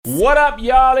What up,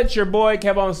 y'all? It's your boy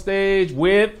Kev on stage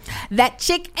with that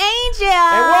chick Angel.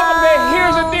 And welcome to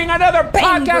Here's the Thing, another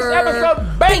podcast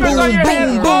episode. Bangers on your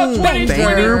head all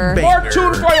 2020. More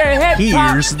tune for your head.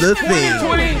 Here's the thing.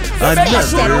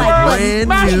 Another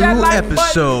brand new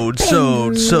episode.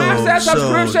 Smash that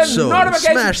subscription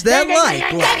notification. Smash that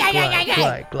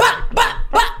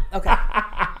like. Okay.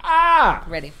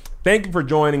 Ready. Thank you for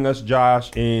joining us,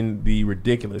 Josh, in the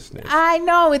ridiculousness. I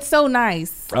know, it's so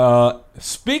nice.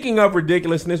 Speaking of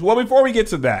ridiculousness, well, before we get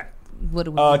to that, what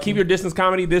do we Keep Your Distance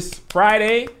comedy this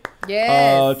Friday.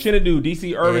 Yes. Chinadu,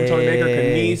 DC Irvin, Tony Baker,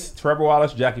 Kenise, Trevor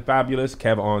Wallace, Jackie Fabulous,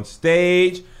 Kev on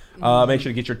stage. Make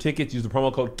sure to get your tickets. Use the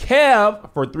promo code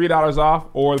KEV for $3 off,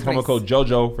 or the promo code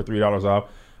JoJo for $3 off.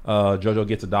 JoJo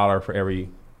gets $1 for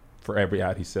every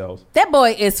ad he sells. That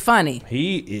boy is funny.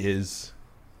 He is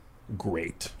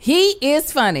great. He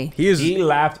is funny. He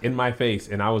laughed in my face,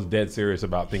 and I was dead serious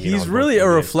about thinking. He's really a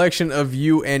reflection of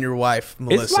you and your wife,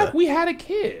 Melissa. It's like we had a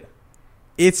kid.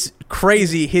 It's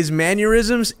crazy. His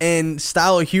mannerisms and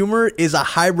style of humor is a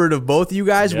hybrid of both you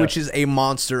guys, which is a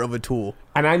monster of a tool.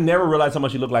 And I never realized how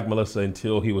much he looked like Melissa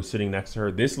until he was sitting next to her.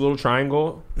 This little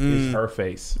triangle is her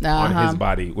face on his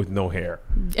body with no hair.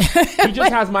 He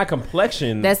just has my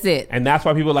complexion. That's it. And that's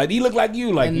why people are like, he look like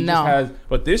you. Like, he just has,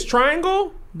 but this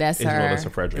triangle is her. Melissa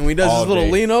Frederick. And when he does his little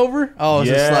lean over, it's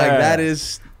just like, that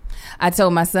is... I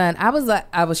told my son, I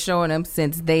was showing him,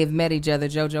 since they've met each other,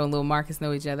 JoJo and Lil Marcus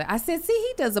know each other. I said, see,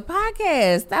 he does a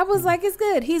podcast. I was like, it's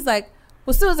good. He's like,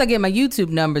 well, as soon as I get my YouTube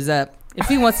numbers up, if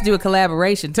he wants to do a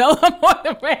collaboration, tell him I'm more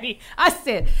than ready. I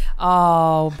said,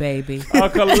 oh, baby. A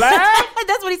collab?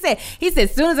 That's what he said. He said,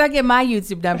 as soon as I get my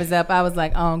YouTube numbers up, I was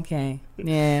like, okay.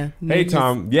 Yeah. Hey,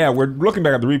 Tom. Yeah, we're looking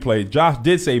back at the replay. Josh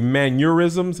did say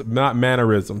mannerisms, not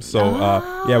mannerisms. So,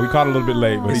 we caught it a little bit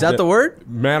late. But is that the word?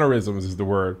 Mannerisms is the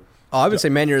word. Oh, I've been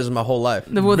saying mannerism my whole life.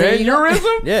 Well,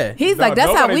 mannerism? Yeah. He's like,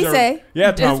 that's how we say.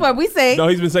 Yeah, Tom, that's what we say. No,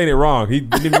 he's been saying it wrong. He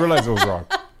didn't even realize it was wrong.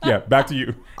 Yeah, back to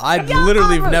you. I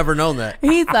literally have never known that.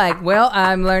 He's like, well,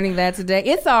 I'm learning that today.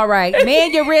 It's all right.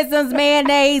 Mannerisms,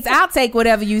 mayonnaise. I'll take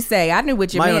whatever you say. I knew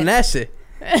what you meant. Mayonnaise.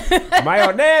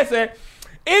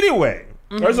 Anyway,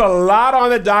 there's a lot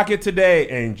on the docket today,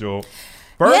 Angel.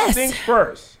 First things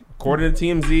first. According to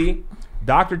TMZ,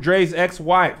 Dr. Dre's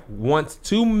ex-wife wants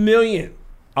 $2 million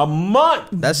a month.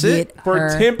 That's it?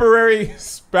 For temporary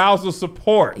spousal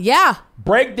support. Yeah.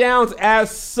 Breakdowns as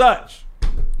such.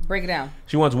 Break it down.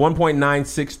 She wants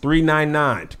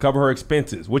 $1.96399 to cover her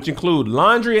expenses, which include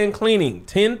laundry and cleaning,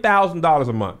 $10,000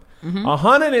 a month,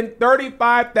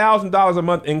 $135,000 a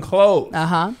month in clothes,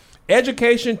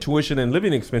 education, tuition, and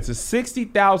living expenses,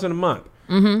 $60,000 a month,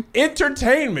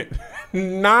 entertainment,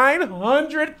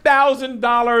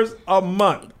 $900,000 a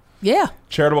month. Yeah.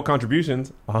 Charitable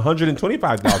contributions,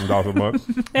 $125,000 a month.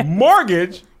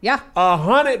 Mortgage,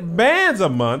 100 bands a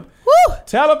month. Woo!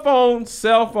 Telephone,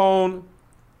 cell phone,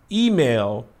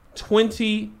 email,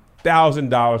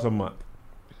 $20,000 a month.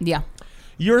 Yeah.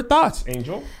 Your thoughts,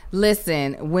 Angel?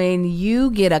 Listen, when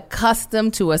you get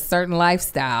accustomed to a certain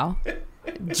lifestyle,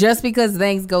 just because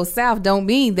things go south don't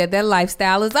mean that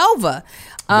lifestyle is over.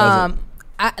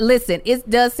 Listen, it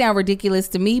does sound ridiculous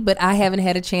to me, but I haven't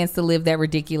had a chance to live that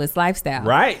ridiculous lifestyle.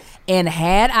 Right. And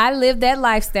had I lived that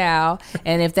lifestyle,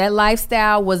 and if that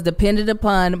lifestyle was dependent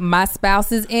upon my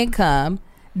spouse's income,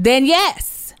 then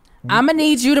yes, I'm going to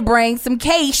need you to bring some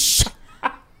cash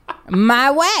my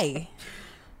way.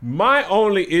 My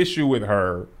only issue with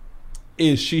her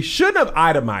is she shouldn't have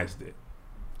itemized it.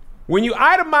 When you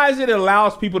itemize it, it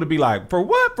allows people to be like, for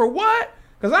what? For what?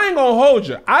 Because I ain't going to hold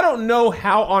you. I don't know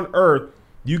how on earth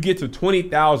you get to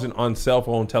 $20,000 on cell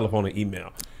phone, telephone, and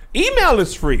email. Email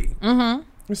is free.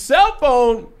 Cell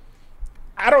phone,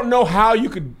 I don't know how you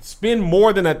could spend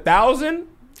more than $1,000.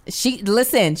 She's doing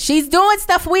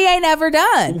stuff we ain't ever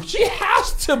done. She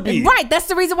has to be. Right. That's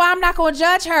the reason why I'm not going to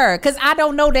judge her, because I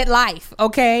don't know that life,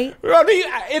 okay?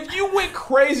 If you went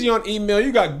crazy on email,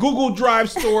 you got Google Drive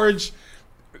storage,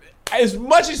 as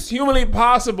much as humanly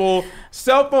possible.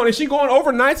 Cell phone, is she going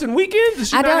overnights and weekends? Does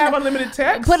she not have unlimited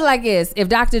text? Put it like this. If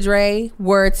Dr. Dre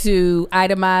were to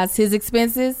itemize his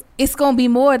expenses, it's going to be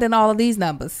more than all of these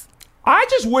numbers. I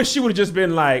just wish she would have just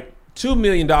been like, $2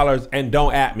 million and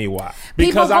don't at me why.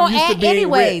 Because I'm used to being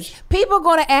rich. People are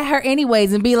going to at her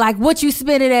anyways and be like, what you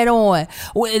spending that on?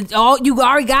 You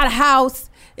already got a house.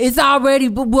 It's already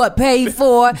paid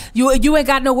for. You ain't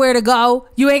got nowhere to go.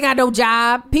 You ain't got no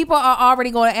job. People are already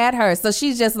going to add her. So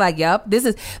she's just like, yep. This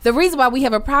is the reason why we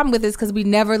have a problem with this, because we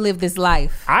never lived this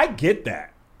life. I get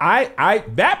that. I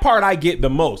that part I get the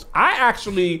most. I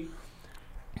actually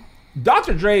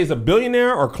Dr. Dre is a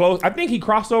billionaire or close. I think he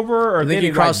crossed over, or then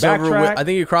he crossed over. I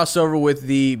think he crossed over with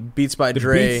the Beats by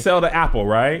Dre. Beats sell to Apple,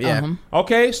 right? Yeah.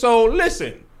 Okay, so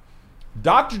listen,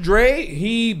 Dr. Dre,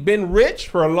 he been rich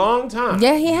for a long time.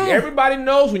 Yeah, he has. Everybody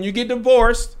knows when you get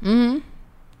divorced,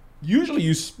 usually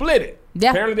you split it.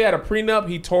 Yeah. Apparently they had a prenup.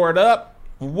 He tore it up.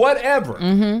 Whatever.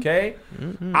 Okay.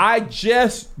 I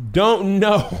just don't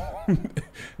know.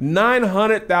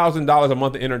 $900,000 a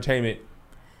month of entertainment.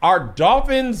 Are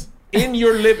dolphins in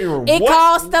your living room? It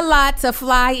costs a lot to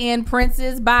fly in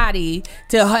Prince's body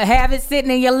to have it sitting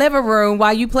in your living room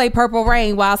while you play Purple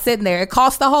Rain while sitting there. It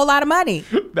costs a whole lot of money.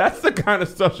 That's the kind of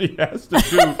stuff she has to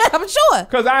do. I'm sure.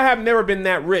 Because I have never been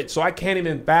that rich, so I can't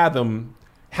even fathom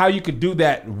how you could do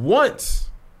that once.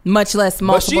 Much less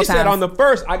multiple But she times. said on the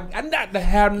first, I got to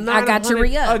have 900 I got to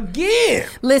re-up. again.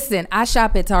 Listen, I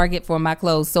shop at Target for my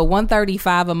clothes, so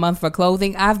 $135 a month for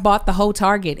clothing. I've bought the whole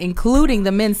Target, including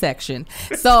the men's section.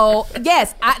 So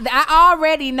yes, I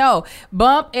already know.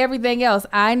 Bump everything else.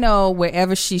 I know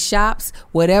wherever she shops,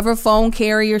 whatever phone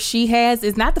carrier she has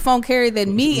is not the phone carrier that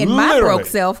me and my broke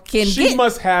self can get. She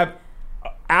must have.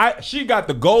 She got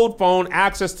the gold phone,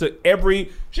 access to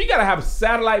every. She got to have a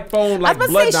satellite phone like I was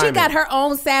Blood gonna say Diamond. she got her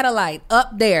own satellite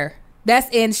up there. That's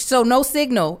in, so no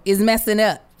signal is messing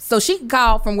up. So she can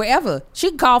call from wherever. She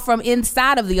can call from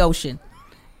inside of the ocean,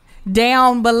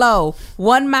 down below,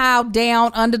 1 mile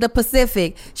down under the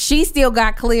Pacific. She still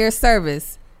got clear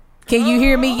service. Can you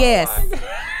hear me? Yes.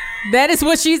 That is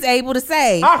what she's able to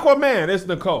say. Aquaman, it's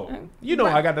Nicole. You know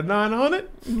I got the 900.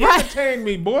 Right. Entertain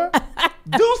me, boy.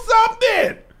 Do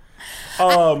something.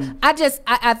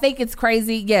 I think it's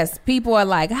crazy. Yes, people are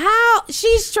like, how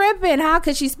she's tripping. How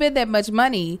could she spend that much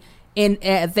money and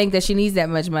think that she needs that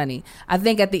much money? I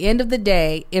think at the end of the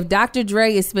day, if Dr.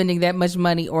 Dre is spending that much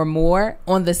money or more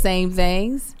on the same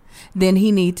things, then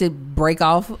he need to break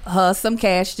off her some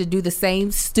cash to do the same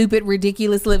stupid,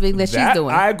 ridiculous living that she's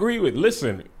doing. I agree with.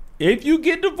 Listen, if you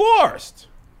get divorced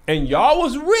and y'all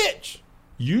was rich,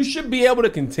 you should be able to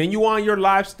continue on your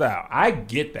lifestyle. I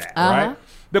get that, right?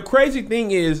 The crazy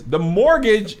thing is the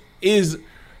mortgage is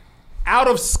out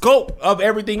of scope of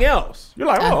everything else. You're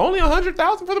like, only $100,000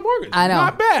 for the mortgage. I know.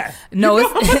 Not bad. No, you know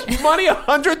how much money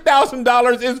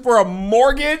 $100,000 is for a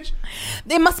mortgage?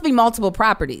 There must be multiple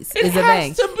properties. It is the has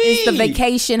thing. to be. It's the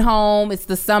vacation home. It's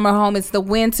the summer home. It's the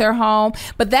winter home.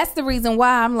 But that's the reason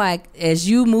why I'm like, as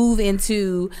you move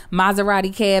into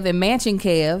Maserati Kev and Mansion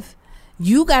Kev,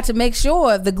 you got to make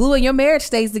sure the glue in your marriage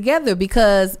stays together,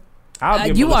 because I'll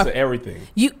give Melissa everything.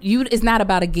 You. It's not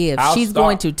about a give. She's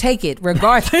going to take it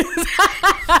regardless.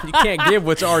 You can't give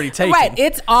what's already taken. Right.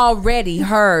 It's already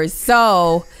hers.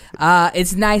 So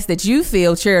it's nice that you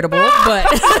feel charitable,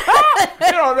 but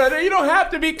you don't have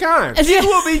to be kind. It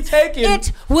will be taken.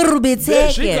 It will be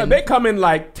taken. They come in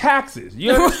like taxes.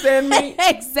 You understand me?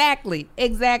 Exactly.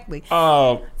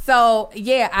 So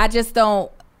yeah, I just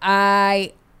don't.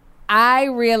 I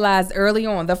realized early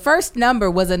on, the first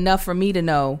number was enough for me to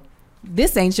know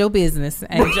this ain't your business,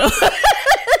 Angel.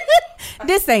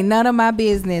 This ain't none of my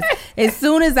business. As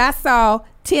soon as I saw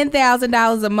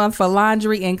 $10,000 a month for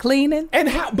laundry and cleaning,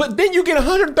 but then you get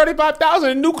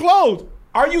 $135,000 in new clothes.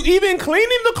 Are you even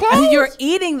cleaning the clothes? You're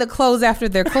eating the clothes after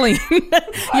they're clean.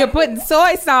 You're putting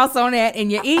soy sauce on that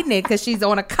and you're eating it because she's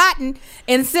on a cotton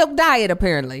and silk diet,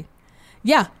 apparently.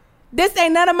 Yeah. This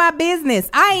ain't none of my business.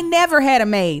 I ain't never had a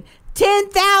maid.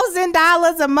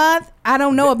 $10,000 a month? I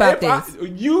don't know about this.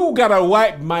 You gotta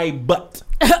wipe my butt.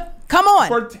 Come on.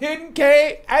 For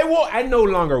 $10K, I no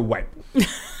longer wipe.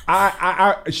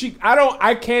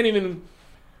 I can't even.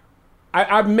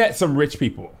 I've met some rich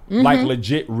people, like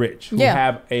legit rich, who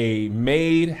have a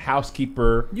maid,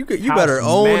 housekeeper. You better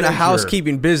own a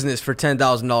housekeeping business for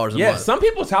 $10,000 a month. Yeah, some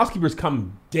people's housekeepers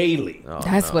come daily.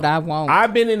 That's what I want.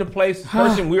 I've been in a place.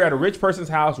 We were at a rich person's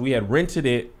house. We had rented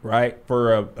it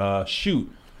for a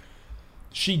shoot.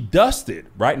 She dusted,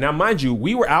 right? Now, mind you,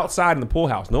 we were outside in the pool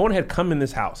house. No one had come in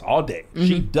this house all day.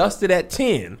 She dusted at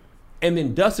 10 and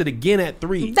then dusted again at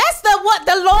 3. That's what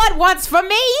the Lord wants for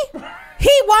me.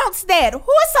 He wants that.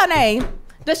 What's her name?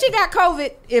 Does she got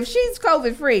COVID? If she's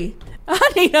COVID free,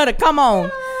 I need her to come on.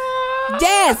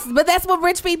 Yes, but that's what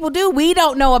rich people do. We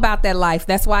don't know about that life.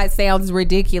 That's why it sounds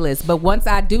ridiculous. But once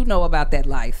I do know about that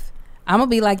life, I'm going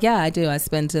to be like, yeah, I do. I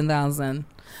spend $10,000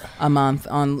 a month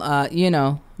on,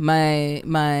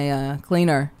 my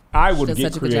cleaner. I would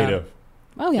get creative.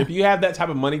 Oh, yeah. If you have that type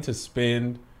of money to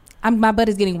spend. My butt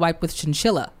is getting wiped with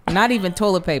chinchilla, not even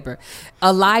toilet paper.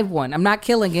 A live one. I'm not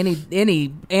killing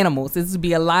any animals. This would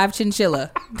be a live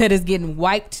chinchilla that is getting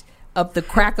wiped up the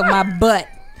crack of my butt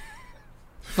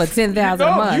for $10,000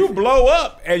 a month. You blow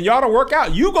up and y'all don't work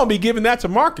out, you gonna be giving that to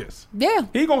Marcus. Yeah.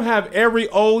 He gonna have every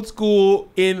old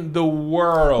school in the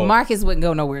world. Marcus wouldn't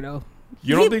go nowhere though.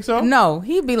 You don't think so? No,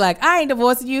 he'd be like, I ain't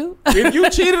divorcing you. If you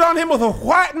cheated on him with a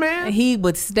white man, He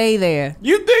would stay there.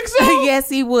 you think so? Yes,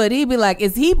 he would. He'd be like,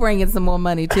 is he bringing some more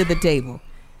money to the table?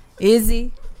 Is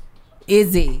he?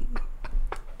 Is he?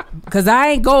 Because I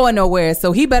ain't going nowhere,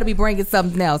 so he better be bringing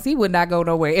something else. He would not go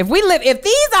nowhere. If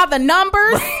these are the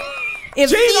numbers... Cheat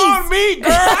on me,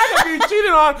 girl. I could be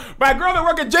cheated on by a girl that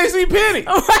work at JCPenney.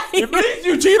 Right. If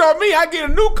you cheat on me, I get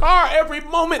a new car every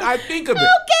moment I think of it.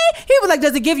 Okay. He was like,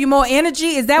 does it give you more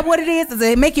energy? Is that what it is? Does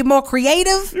it make you more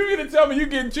creative? You're going to tell me you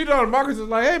getting cheated on. Marcus is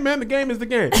like, hey, man, the game is the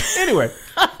game. Anyway,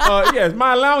 yes,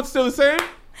 my allowance still the same?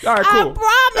 All right, cool.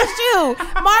 I promise you,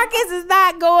 Marcus is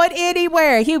not going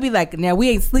anywhere. He'll be like, now, we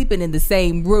ain't sleeping in the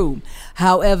same room.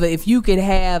 However, if you could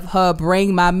have her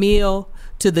bring my meal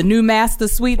to the new master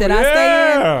suite that I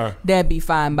stay in, that'd be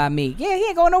fine by me. Yeah, he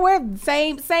ain't going nowhere.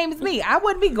 Same as me. I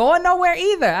wouldn't be going nowhere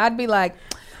either. I'd be like,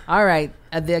 all right,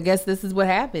 I guess this is what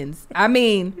happens. I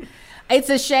mean,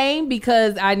 it's a shame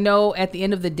because I know at the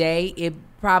end of the day, it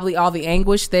probably all the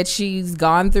anguish that she's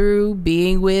gone through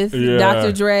being with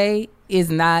Dr. Dre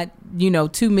is not,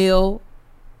 $2 million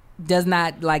does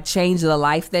not like change the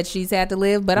life that she's had to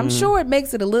live. But I'm sure it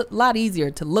makes it a lot easier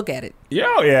to look at it.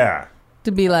 Yeah.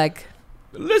 To be like,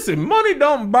 listen, money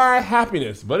don't buy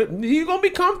happiness, but you're going to be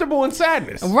comfortable in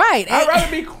sadness. Right. I'd rather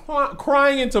be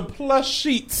crying into plush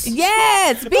sheets.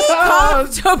 Yes, be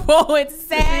comfortable in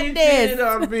sadness.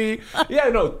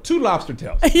 Two lobster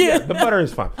tails. Yeah, the butter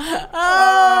is fine.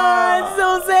 Oh, it's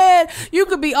so sad. You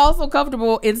could be also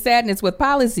comfortable in sadness with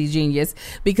Policy Genius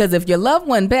because if your loved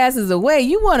one passes away,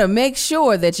 you want to make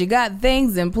sure that you got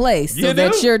things in place so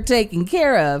that you're taken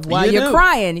care of while you're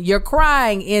crying. You're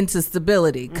crying into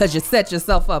stability because you set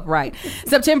yourself up right.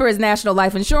 September is National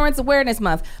Life Insurance Awareness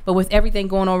Month, but with everything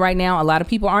going on right now, a lot of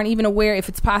people aren't even aware if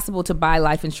it's possible to buy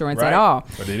life insurance at all.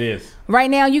 But it is.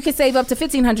 Right now, you can save up to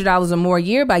 $1,500 or more a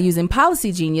year by using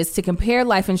Policy Genius to compare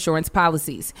life insurance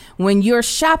policies. When you're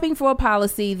shopping for a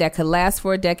policy that could last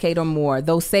for a decade or more,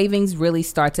 those savings really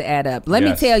start to add up. Let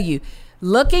me tell you,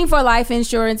 looking for life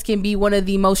insurance can be one of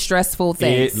the most stressful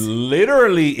things. It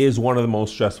literally is one of the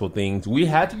most stressful things. We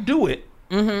had to do it.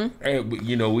 Mm-hmm. And, we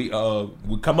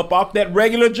come up off that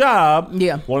regular job.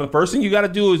 Yeah. One of the first things you got to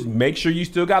do is make sure you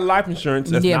still got life insurance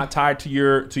that's not tied to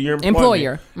your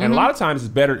employer. Mm-hmm. And a lot of times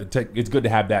it's good to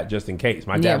have that just in case.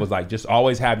 My dad was like, just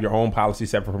always have your own policy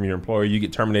separate from your employer. You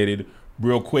get terminated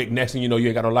real quick. Next thing you know, you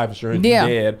ain't got no life insurance. You're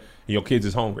dead. And your kids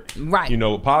is hungry. Right.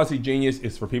 Policy Genius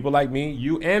is for people like me,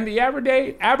 you, and the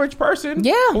average person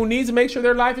who needs to make sure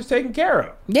their life is taken care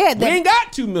of. Yeah. We ain't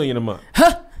got $2 million a month.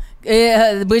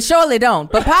 We surely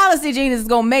don't. But Policy Genius is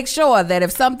going to make sure that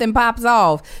if something pops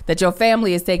off, that your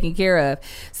family is taken care of.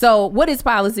 So what is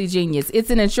Policy Genius? It's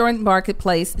an insurance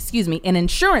marketplace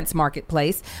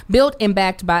built and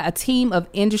backed by a team of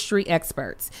industry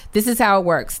experts. This is how it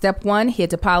works. Step 1, head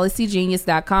to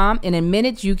policygenius.com. In a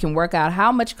minute, you can work out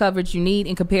how much coverage you need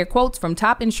and compare quotes from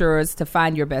top insurers to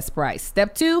find your best price.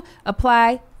 Step 2,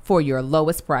 apply for your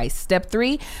lowest price. Step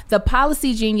 3, the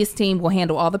Policy Genius team will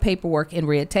handle all the paperwork and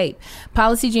red tape.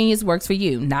 Policy Genius works for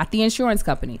you, not the insurance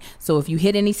company. So if you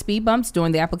hit any speed bumps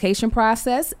during the application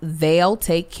process, they'll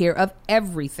take care of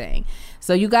everything.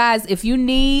 So you guys, if you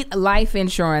need life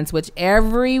insurance, which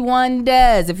everyone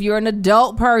does, if you're an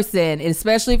adult person,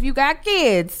 especially if you got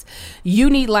kids, you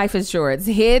need life insurance.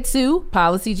 Head to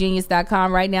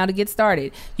policygenius.com right now to get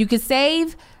started. You can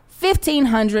save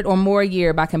 $1,500 or more a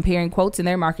year by comparing quotes in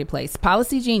their marketplace.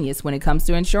 Policy Genius, when it comes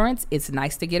to insurance, it's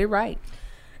nice to get it right.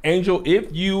 Angel,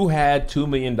 if you had $2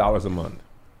 million a month,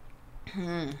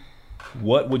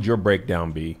 what would your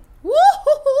breakdown be?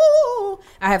 Woo-hoo-hoo.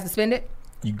 I have to spend it?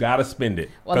 You got to spend it.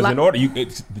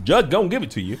 Because the judge don't give it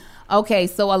to you. Okay,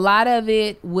 so a lot of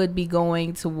it would be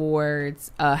going towards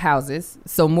houses.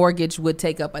 So mortgage would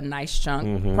take up a nice chunk.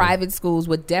 Mm-hmm. Private schools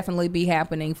would definitely be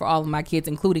happening for all of my kids,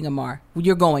 including Amar.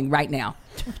 You're going right now.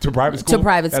 To private school? To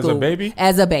private school. As a baby?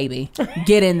 As a baby.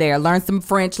 Get in there. Learn some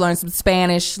French, learn some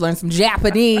Spanish, learn some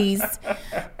Japanese.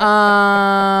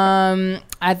 I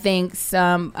think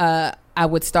I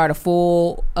would start a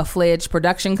full-fledged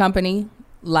production company.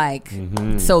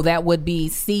 So that would be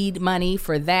seed money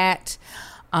for that.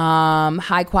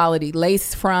 High quality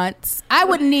lace fronts. I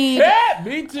would need. Yeah,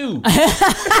 me too.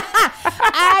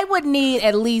 I would need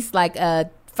at least like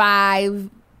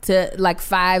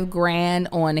 $5,000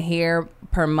 on hair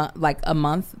per month, like a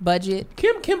month budget.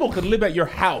 Kim Kimball could live at your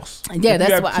house. Yeah,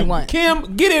 that's what I want.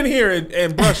 Kim, get in here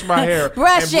and brush my hair.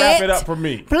 Brush and wrap it up for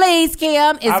me. Please,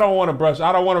 Kim. I don't want to brush.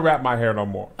 I don't want to wrap my hair no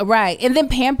more. Right. And then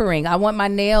pampering. I want my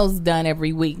nails done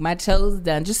every week. My toes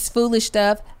done. Just foolish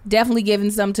stuff. Definitely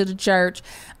giving some to the church.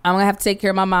 I'm going to have to take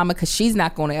care of my mama because she's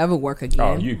not going to ever work again.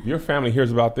 Oh, your family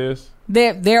hears about this?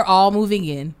 They're all moving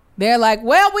in. They're like,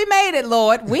 well, we made it,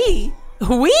 Lord. We,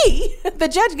 the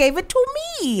judge gave it to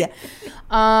me.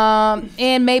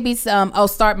 And maybe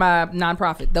start my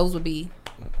nonprofit. Those would be,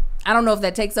 I don't know if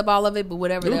that takes up all of it, but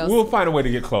whatever else. We'll find a way to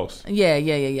get close. Yeah.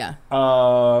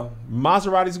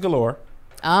 Maseratis galore.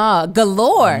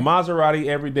 Galore. Maserati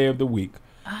every day of the week.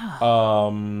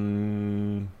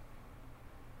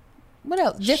 What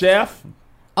else? Chef.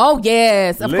 Oh,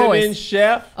 yes, of course. Live-in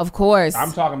chef. Of course.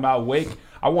 I'm talking about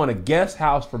I want a guest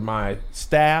house for my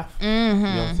staff. You know what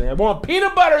I'm saying? I want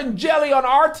peanut butter and jelly on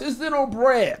artisanal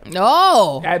bread.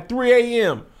 Oh. At 3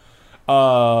 a.m.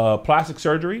 Plastic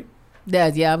surgery. Yeah,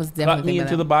 I was definitely Cut me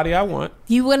into the body I want.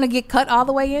 You want to get cut all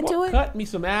the way into it? Cut me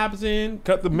some abs in.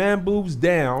 Cut the man boobs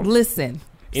down. Listen.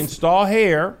 Install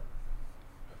hair.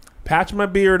 Patch my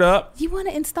beard up. You want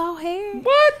to install hair?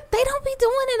 What? They don't be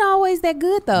doing it always that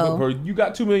good, though. But you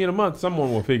got $2 million a month.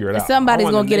 Someone will figure it out.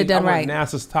 Somebody's going to get it done right. I want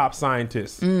NASA's top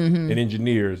scientists and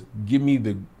engineers. Give me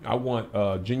I want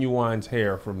Genuine's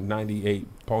hair from 98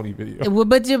 Pony video. Well,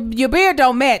 but your beard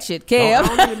don't match it, Kev. I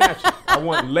don't need to match it. I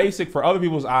want LASIK for other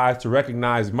people's eyes to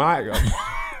recognize my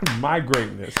my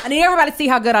greatness. I need everybody to see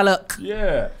how good I look.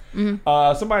 Yeah.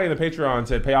 Somebody in the Patreon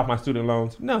said, pay off my student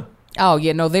loans. No. Oh,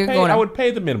 yeah, no, they're going to. I would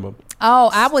pay the minimum. Oh,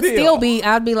 I would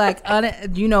I'd be like,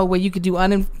 where you could do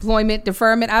unemployment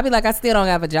deferment. I'd be like, I still don't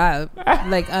have a job.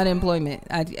 Like unemployment.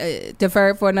 I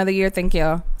deferred for another year. Thank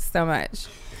y'all so much.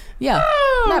 Yeah.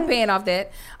 Not paying off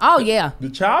that. Oh, yeah. The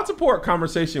child support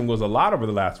conversation was a lot over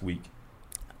the last week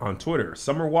on Twitter.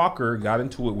 Summer Walker got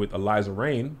into it with Eliza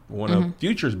Rain, one of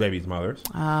Future's baby's mothers.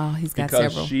 Oh, he's got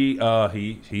several. Because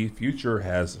Future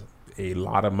has a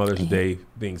lot of Mother's Day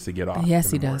things to get off.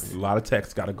 Yes, he does. A lot of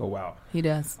texts got to go out. He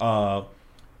does.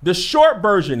 The short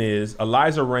version is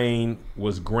Eliza Rain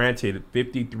was granted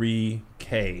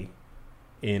 $53K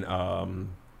in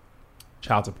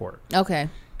child support. Okay.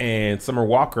 And Summer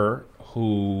Walker,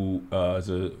 who is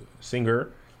a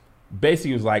singer,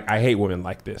 basically was like, I hate women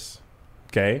like this.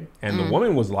 Okay? And the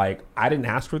woman was like, I didn't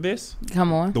ask for this.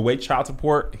 Come on. The way child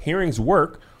support hearings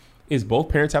work is both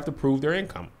parents have to prove their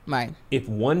income. Right. If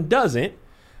one doesn't,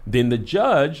 then the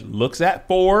judge looks at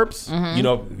Forbes. You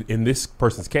know, in this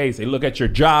person's case, they look at your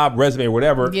job, resume, or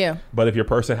whatever. Yeah. But if your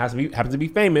person happens to be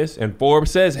famous, and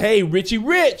Forbes says, "Hey, Richie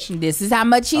Rich, this is how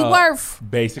much he's worth."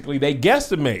 Basically, they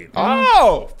guesstimate.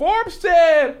 Oh, Forbes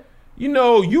said,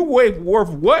 you worth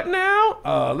what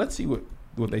now? Let's see what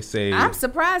they say. I'm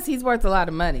surprised he's worth a lot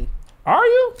of money. Are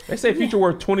you? They say Future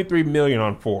worth $23 million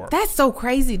on Forbes. That's so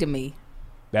crazy to me.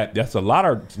 That's a lot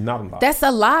or not a lot? That's a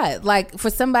lot. Like, for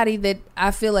somebody that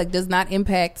I feel like does not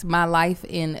impact my life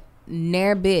in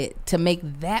near bit to make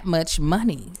that much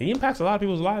money. He impacts a lot of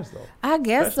people's lives, though. I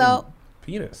guess so.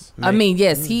 Penis. I mean,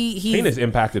 yes, he penis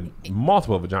impacted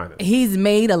multiple vaginas. He's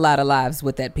made a lot of lives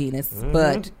with that penis,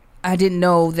 but I didn't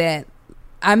know that.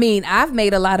 I mean, I've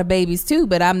made a lot of babies too,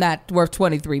 but I'm not worth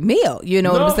 23 mil. You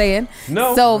know what I'm saying?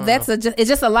 No. So it's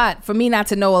just a lot for me not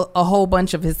to know a whole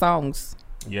bunch of his songs.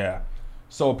 Yeah.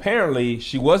 So apparently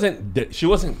she wasn't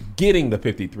getting the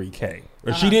 $53K,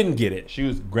 or she didn't get it. She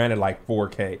was granted like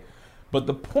 $4K. But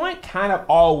the point kind of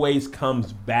always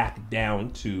comes back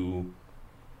down to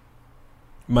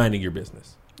minding your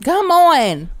business. Come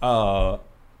on.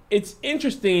 It's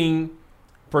interesting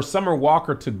for Summer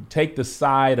Walker to take the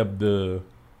side of the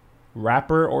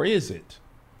rapper, or is it?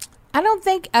 I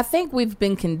think we've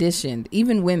been conditioned,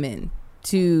 even women,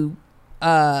 to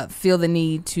feel the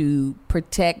need to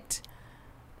protect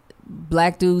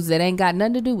black dudes that ain't got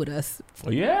nothing to do with us. Oh,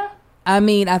 yeah? I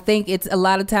mean, I think it's a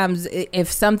lot of times if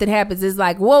something happens, it's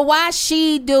like, well, why's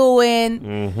she doing?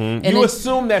 And you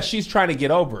assume that she's trying to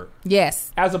get over.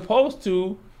 Yes. As opposed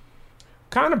to,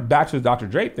 kind of back to the Dr.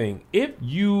 Dre thing, if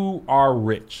you are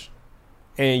rich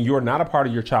and you're not a part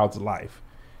of your child's life,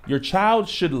 your child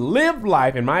should live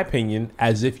life, in my opinion,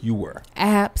 as if you were.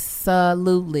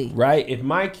 Absolutely. Right? If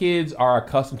my kids are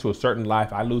accustomed to a certain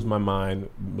life, I lose my mind,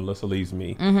 Melissa leaves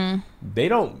me. They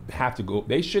don't have to go.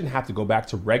 They shouldn't have to go back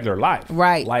to regular life.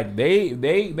 Right. Like they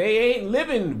ain't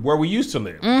living where we used to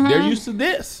live. They're used to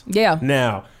this. Yeah.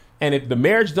 Now, and if the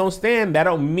marriage don't stand, that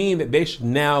don't mean that they should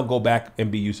now go back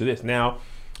and be used to this. Now,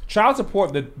 child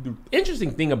support. The interesting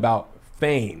thing about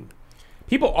fame.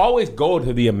 People always go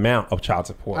to the amount of child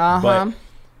support, but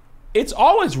it's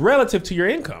always relative to your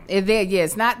income.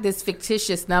 It's not this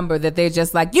fictitious number that they're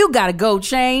just like, you got a gold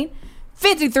chain,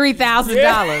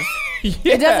 $53,000.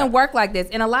 Yeah. It doesn't work like this.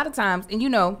 And a lot of times, and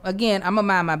again, I'm gonna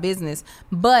mind my business,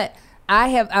 but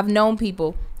I've known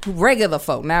people, regular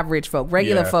folk, not rich folk,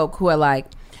 regular folk who are like,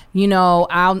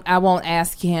 I won't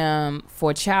ask him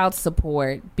for child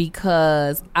support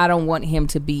because I don't want him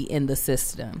to be in the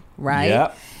system, right?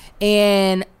 Yep.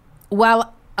 And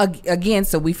while again,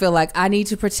 so we feel like I need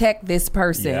to protect this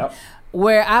person. Yep.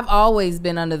 Where I've always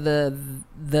been under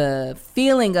the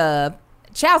feeling of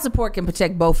child support can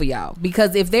protect both of y'all,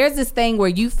 because if there's this thing where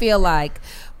you feel like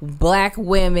black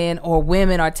women or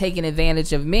women are taking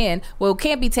advantage of men, well, it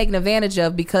can't be taken advantage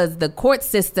of because the court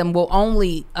system will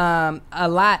only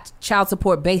allot child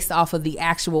support based off of the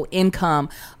actual income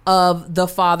of the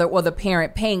father or the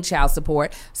parent paying child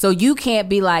support. So you can't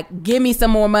be like, give me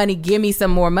some more money, give me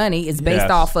some more money. It's based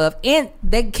off of, and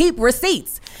they keep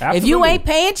receipts. Absolutely. If you ain't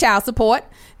paying child support,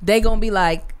 they gonna be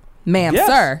like, ma'am,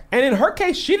 sir. And in her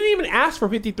case, she didn't even ask for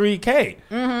 $53K.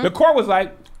 The court was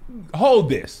like, hold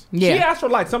this. Yeah. She asked for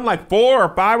like something like 4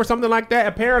 or 5 or something like that.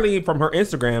 Apparently, from her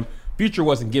Instagram, Future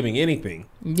wasn't giving anything.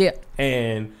 Yeah.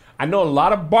 And I know a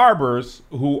lot of barbers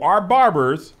who are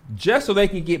barbers just so they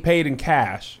can get paid in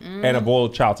cash and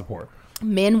avoid child support.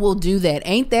 Men will do that.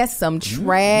 Ain't that some trash?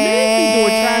 Men be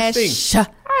doing trash things.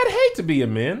 I'd hate to be a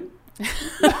man.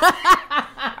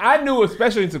 I knew,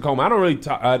 especially in Tacoma.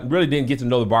 I really didn't get to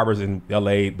know the barbers in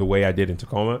LA the way I did in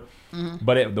Tacoma.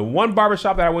 But at the one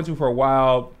barbershop that I went to for a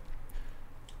while,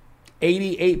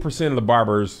 88% of the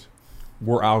barbers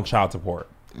were on child support,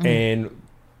 and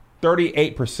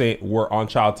 38% were on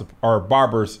child support, or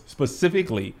barbers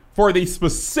specifically for the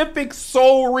specific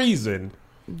sole reason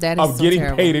of so getting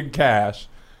terrible. paid in cash.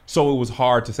 So it was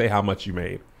hard to say how much you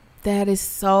made. That is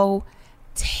so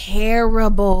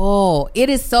terrible. It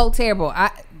is so terrible.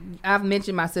 I've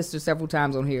mentioned my sister several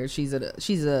times on here. She's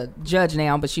a judge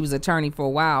now, but she was attorney for a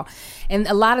while. And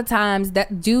a lot of times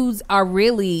that dudes are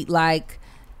really like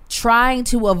trying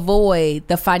to avoid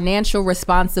the financial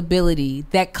responsibility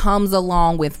that comes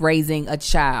along with raising a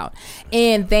child,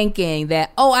 and thinking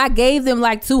that, I gave them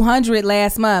like $200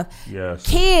 last month. Yes.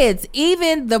 Kids,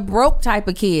 even the broke type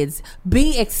of kids,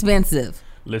 be expensive.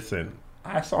 Listen,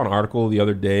 I saw an article the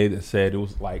other day that said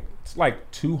it's like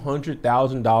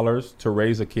 $200,000 to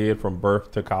raise a kid from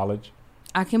birth to college.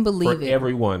 I can believe for it.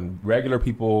 everyone, regular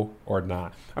people or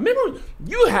not. I remember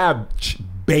you have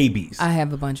babies. I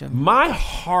have a bunch of them. My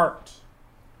heart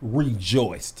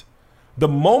rejoiced the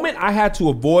moment I had to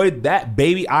avoid that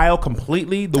baby aisle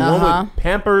completely. The one with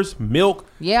Pampers, milk,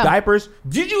 diapers.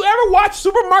 Did you ever watch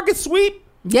Supermarket Sweep?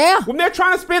 Yeah. When they're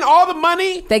trying to spend all the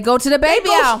money, they go to the baby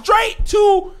aisle. Go straight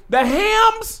to the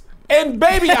hams and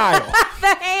baby aisle.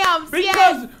 The hams,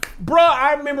 because, bruh,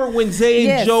 I remember when Zay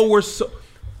and Joe were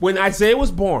when Isaiah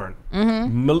was born,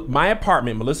 my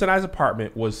apartment, Melissa and I's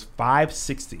apartment, was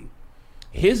 $560.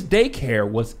 His daycare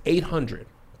was $800.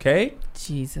 Okay?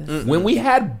 Jesus. When we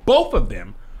had both of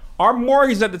them, our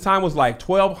mortgage at the time was like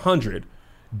 $1,200.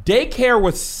 Daycare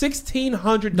was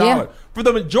 $1,600. Yeah. For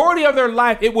the majority of their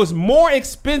life, it was more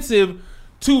expensive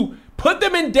to put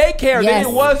them in daycare than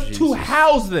it was to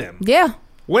house them. Yeah.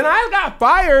 When I got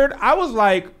fired, I was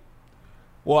like,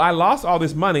 well, I lost all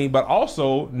this money, but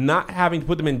also not having to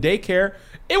put them in daycare.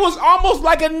 It was almost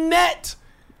like a net.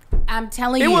 I'm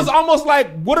telling you. It was almost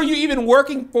like, what are you even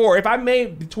working for? If I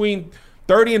made between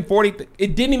 30 and 40,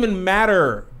 it didn't even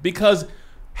matter, because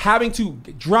having to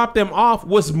drop them off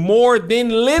was more than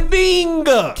living.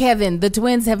 Kevin, the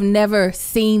twins have never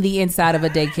seen the inside of a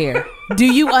daycare. Do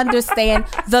you understand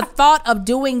the thought of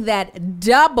doing that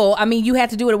double? I mean, you had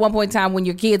to do it at one point in time when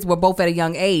your kids were both at a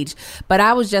young age. But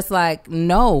I was just like,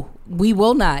 no, we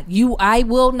will not. I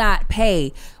will not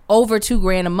pay over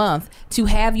 $2,000 a month to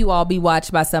have you all be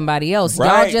watched by somebody else.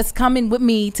 Right. Y'all just coming with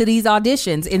me to these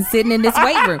auditions and sitting in this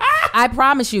weight room. I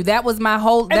promise you, that was my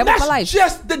whole, that was my life.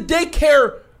 Just the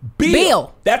daycare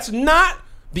bill. That's not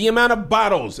the amount of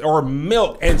bottles or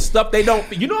milk and stuff they don't.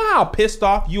 You know how pissed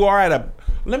off you are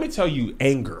let me tell you,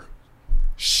 anger,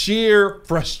 sheer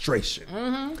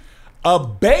frustration. A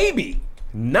baby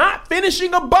not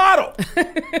finishing a bottle,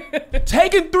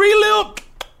 taking 3 little.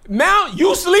 Now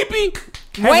you sleepy?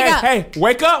 Hey,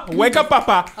 wake up,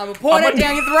 papa. I'm gonna pour that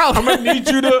down your throat. I'm gonna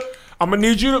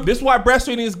need you to. This is why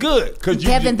breastfeeding is good,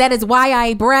 Kevin, that is why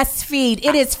I breastfeed.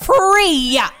 It is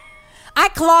free. I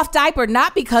cloth diaper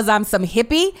not because I'm some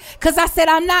hippie, because I said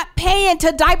I'm not paying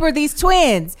to diaper these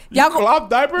twins. Y'all cloth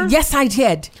diapers? Yes, I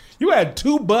did. You had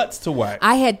 2 butts to wipe.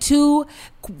 I had 2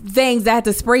 things I had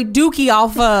to spray dookie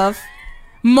off of.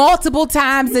 multiple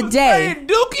times a day. Spraying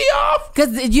dookie off?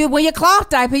 Because when you cloth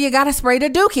diaper, you got to spray the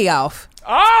dookie off.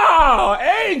 Oh,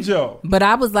 Angel. But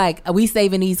I was like, we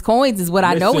saving these coins is what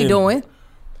I know we doing.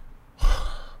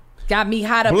 Got me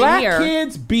hot up Black in here.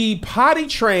 kids be potty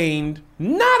trained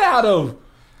not out of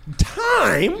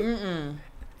time,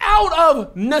 out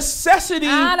of necessity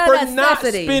not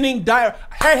spinning diaper.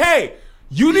 Hey,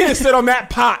 you need to sit on that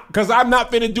pot because I'm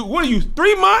not finna do. What are you,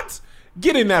 3 months?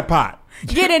 Get in that pot.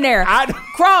 Get in there.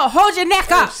 Crawl. Hold your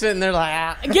neck up. I'm sitting there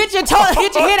like, Get your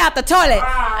head out the toilet.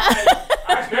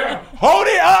 I can't. Hold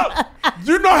it up.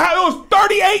 You know how it was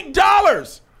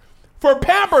 $38 for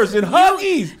Pampers and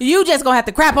Huggies. You just gonna have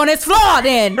to crap on this floor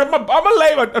then. I'm gonna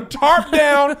lay a tarp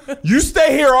down. You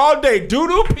stay here all day.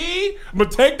 Doo-doo pee. I'm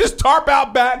gonna take this tarp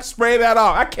out back, spray that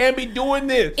off. I can't be doing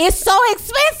this. It's so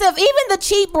expensive. Even the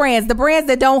cheap brands, the brands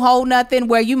that don't hold nothing,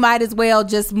 where you might as well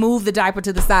just move the diaper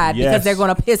to the side because they're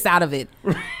gonna piss out of it.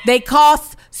 They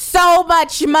cost so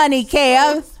much money,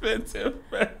 Kev. Expensive.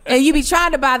 And you be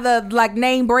trying to buy the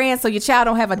name brand so your child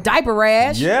don't have a diaper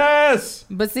rash. Yes.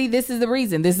 But see, this is the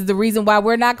reason. This is the reason why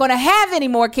we're not going to have any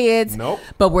more kids. Nope.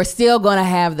 But we're still going to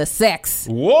have the sex.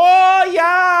 Whoa,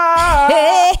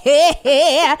 yeah.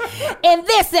 And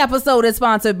this episode is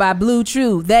sponsored by Blue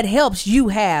Chew that helps you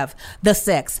have the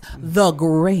sex, the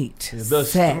great The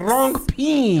sex. strong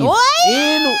peen What?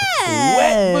 in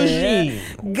wet machine.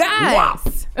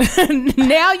 Guys,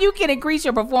 now you can increase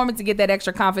your performance and get that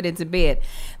extra confidence in bed.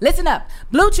 Listen up.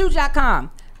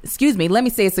 BlueChew.com. Excuse me, let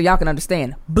me say it so y'all can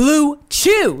understand.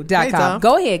 BlueChew.com. Hey, Tom.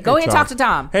 Go ahead and talk to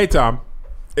Tom. Hey, Tom.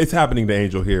 It's happening to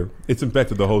Angel here. It's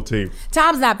infected the whole team.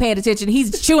 Tom's not paying attention.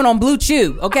 He's chewing on Blue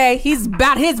Chew, okay? He's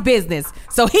about his business.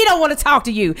 So he don't want to talk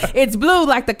to you. It's blue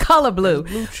like the color blue.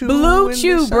 Blue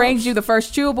Chew brings you the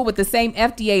first chewable with the same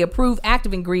FDA-approved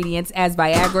active ingredients as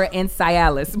Viagra and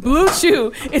Cialis. Blue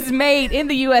Chew is made in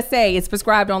the USA. It's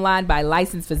prescribed online by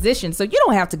licensed physicians, so you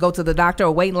don't have to go to the doctor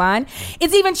or wait in line.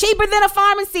 It's even cheaper than a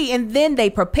pharmacy, and then they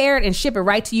prepare it and ship it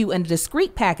right to you in a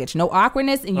discreet package. No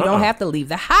awkwardness, and you don't have to leave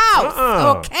the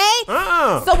house, okay?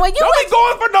 So when you don't be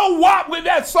going for no wop with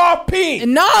that soft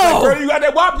peen. No. Like, girl, you got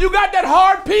that wop. You got that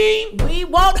hard peen. We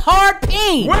want hard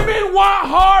peen. Women want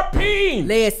hard peen.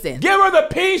 Listen. Give her the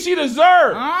peen she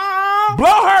deserves.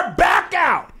 Blow her back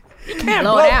out. You can't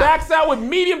blow backs out with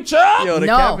medium chub. Yo, the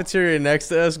cafeteria next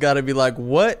to us got to be like,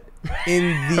 what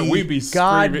in the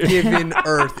God-given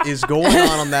earth is going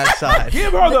on that side?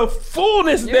 Give her the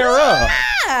fullness thereof.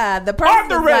 The person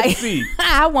the Red Sea.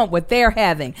 I want what they're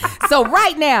having. So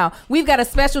right now, we've got a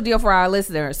special deal for our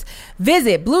listeners.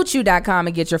 Visit BlueChew.com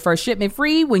and get your first shipment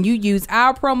free when you use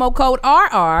our promo code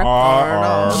RR.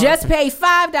 Just pay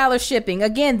 $5 shipping.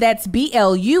 Again, that's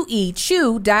BLUE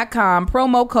Chew.com,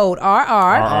 promo code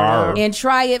RR, and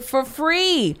try it for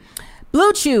free.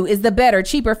 Blue Chew is the better,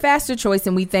 cheaper, faster choice,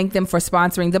 and we thank them for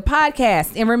sponsoring the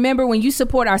podcast. And remember, when you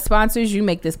support our sponsors, you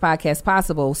make this podcast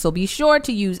possible. So be sure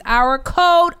to use our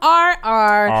code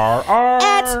RR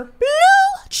at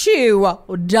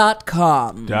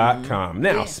BlueChew.com.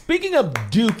 Now, speaking of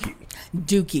Dookie.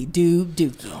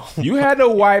 Dookie. You had to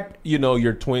wipe,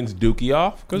 your twins' Dookie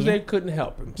off because they couldn't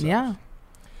help themselves. Yeah.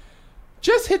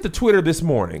 Just hit the Twitter this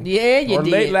morning. Yeah, you or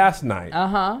did. late last night.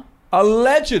 Uh-huh.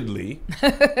 Allegedly,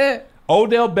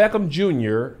 Odell Beckham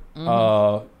Jr.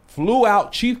 Flew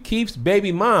out Chief Keef's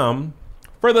baby mom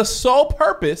for the sole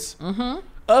purpose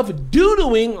of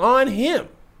doodooing on him.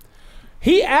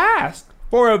 He asked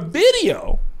for a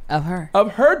video of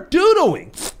her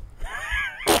doodooing.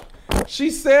 She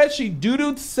said she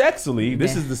doodooed sexily.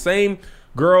 This is the same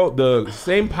girl, the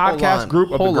same podcast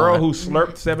group of the girl who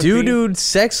slurped 17. Doodooed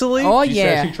sexily? Oh, She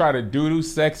said she tried to doodoo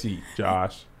sexy,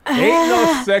 Josh. Ain't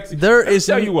no sexy.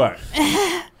 Tell you what.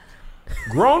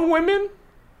 Grown women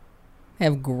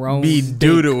have grown be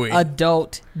doodooing.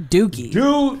 Adult dookie.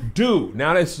 Do.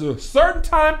 Now there's a certain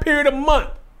time period of month.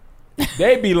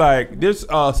 They be like, there's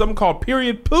something called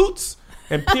period poots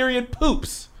and period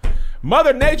poops.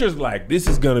 Mother Nature's like, this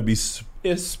is gonna be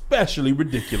especially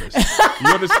ridiculous. You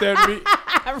understand me?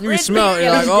 You smell it,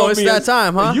 you're like, oh, it's that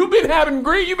time, huh? You've been having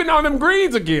green. You've been on them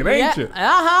greens again, ain't you?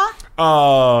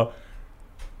 Uh-huh.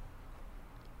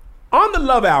 On the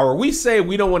Love Hour, we say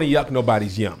we don't want to yuck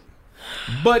nobody's yum.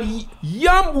 But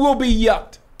yum will be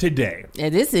yucked today. Yeah,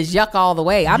 this is yuck all the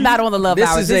way. I'm not on the Love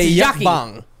Hour. This is a yuck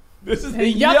bong. This is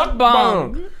a yuck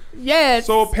bong. Yes.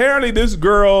 So apparently this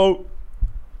girl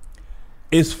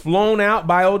is flown out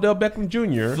by Odell Beckham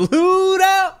Jr. Flew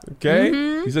out.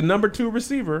 Okay. He's a number 2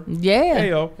 receiver.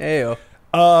 Yeah.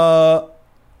 Heyo.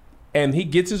 And he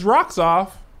gets his rocks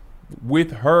off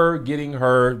with her getting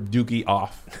her dookie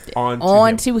off onto him.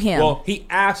 Onto him. Well, he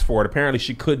asked for it. Apparently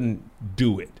she couldn't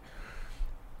do it.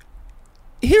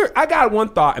 here, I got one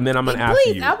thought, and then I'm going to ask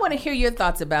you. Please, I want to hear your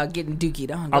thoughts about getting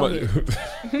dookied on. Go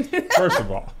ahead. First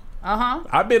of all,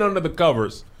 I've been under the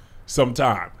covers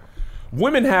sometime.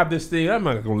 Women have this thing. I'm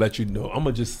not going to let you know. I'm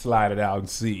going to just slide it out and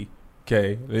see.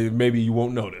 Okay? Maybe you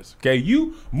won't notice. Okay?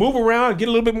 You move around, get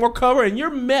a little bit more cover, and you're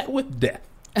met with death.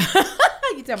 You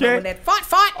talking about when that fart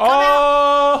come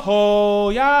out? Oh,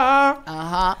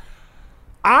 yeah.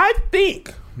 I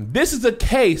think this is a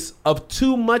case of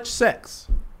too much sex.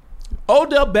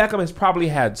 Odell Beckham has probably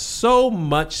had so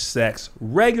much sex,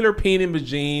 regular penis and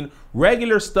vagine,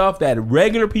 regular stuff that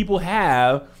regular people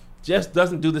have, just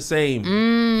doesn't do the same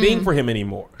thing for him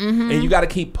anymore. And you got to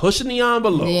keep pushing the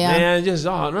envelope, man. Just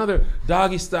another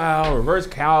doggy style, reverse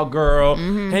cowgirl,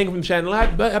 hanging from the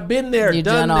chandelier. But I've been there,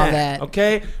 done all that.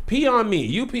 Okay, pee on me,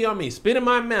 you pee on me, spit in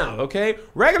my mouth. Okay,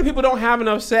 regular people don't have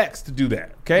enough sex to do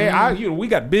that. Okay, we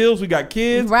got bills, we got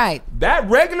kids. Right. That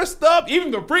regular stuff, even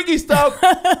the freaky stuff.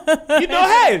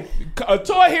 Hey, a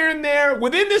toy here and there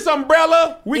within this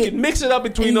umbrella, we can mix it up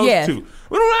between those two.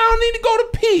 I don't need to go to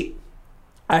pee.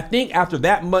 I think after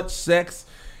that much sex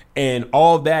and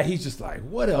all that, he's just like,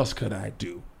 what else could I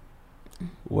do?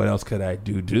 What else could I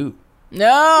do?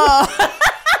 No.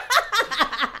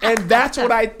 And that's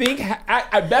what I think.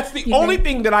 That's the only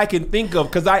thing that I can think of,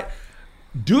 because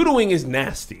doodling is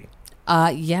nasty.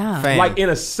 Yeah. Fam. Like in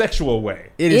a sexual way.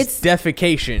 It's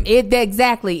defecation.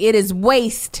 Exactly. It is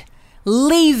waste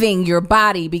leaving your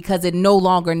body because it no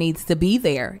longer needs to be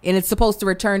there. And it's supposed to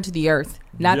return to the earth,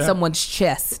 not someone's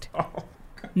chest.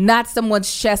 Not someone's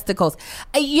chesticles.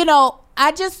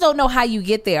 I just don't know how you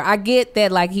get there. I get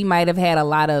that, like, he might have had a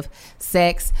lot of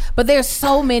sex, but there's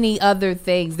so many other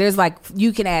things. There's like,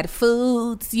 you can add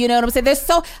foods. You know what I'm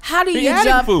saying? How do you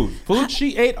jump? Food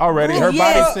she ate already. Her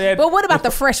body said. But what about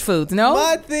the fresh foods? No.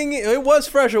 My thing, it was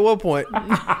fresh at one point.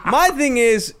 My thing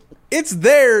is, it's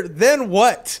there. Then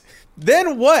what?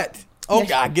 Oh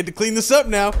God, get to clean this up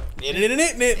now.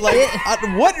 Like,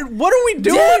 what are we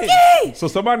doing? Dookie! So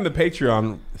somebody in the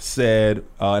Patreon said,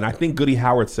 and I think Goody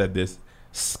Howard said this,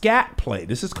 scat play.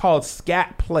 This is called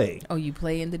scat play. Oh, you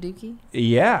play in the dookie?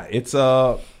 Yeah, it's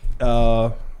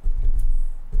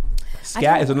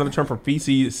scat is another term for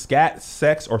feces. Scat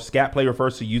sex or scat play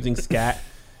refers to using scat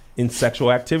in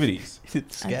sexual activities.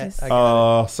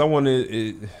 Someone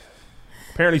is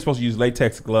apparently supposed to use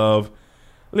latex glove.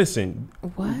 Listen,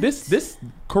 what? This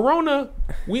corona,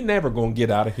 we never gonna get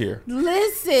out of here.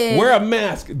 Listen, wear a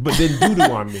mask, but then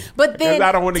doo-doo on me. But then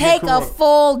I don't want to take get a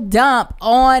full dump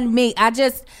on me. How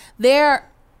did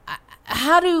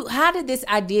this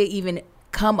idea even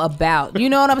come about? You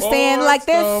know what I'm saying? Like,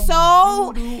 there's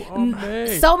so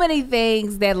many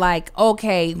things that, like,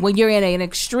 okay, when you're in an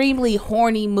extremely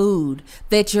horny mood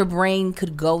that your brain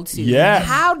could go to. Yes.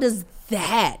 How does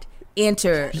that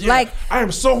enter? Yeah, like, I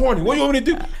am so horny. What do you want me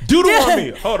to do? Doodle on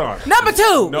me. Hold on. Number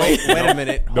 2. No, wait a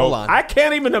minute. Hold on. I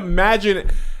can't even imagine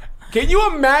it. Can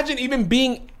you imagine even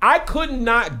being? I could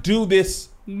not do this.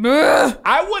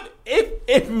 I would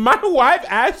if my wife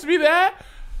asked me that.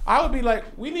 I would be like,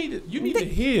 you need to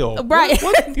heal. Right.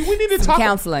 We need to talk.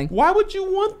 Counseling. Why would you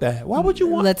want that? Why would you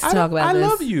want? Let's talk about this. I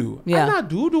love you. Yeah. I'm not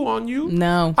doo-doo on you.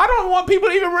 No. I don't want people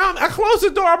even around. I close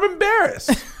the door. I'm embarrassed.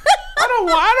 I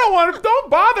don't want to. Don't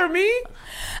bother me.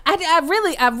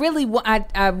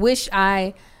 I wish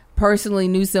I personally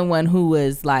knew someone who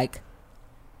was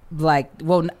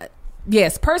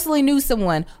personally knew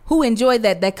someone who enjoyed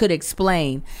that could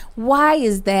explain why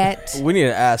is that. We need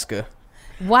to ask her.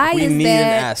 Why we is need that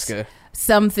to ask her.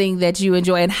 Something that you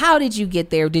enjoy, and how did you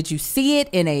get there? Did you see it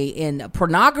in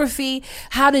pornography?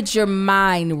 How did your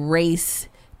mind race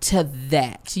to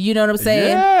that? You know what I'm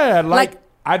saying? Yeah, like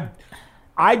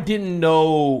I didn't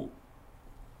know.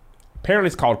 Apparently,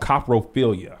 it's called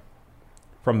coprophilia,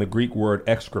 from the Greek word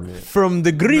excrement. From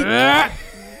the Greek.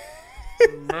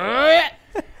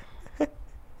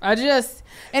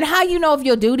 And how you know if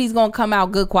your duty's gonna come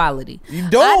out good quality? You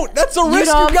don't. That's a risk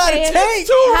you gotta take. It's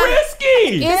too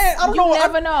risky. I don't know. You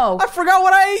never know. I forgot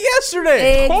what I ate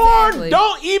yesterday. Exactly. Corn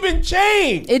don't even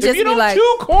change. It just if you be don't like,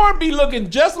 chew corn, be looking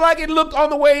just like it looked on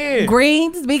the way in.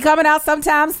 Greens be coming out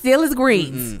sometimes still as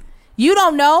greens. Mm-hmm. You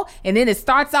don't know, and then it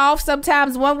starts off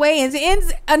sometimes one way and it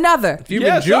ends another. If you've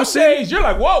been juicing, some days you're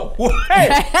like, whoa,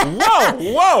 hey,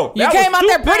 whoa. You came out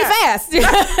there pretty fast.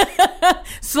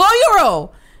 Slow your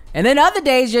roll. And then other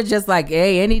days you're just like,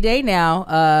 hey, any day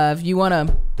now, if you want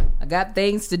to, I got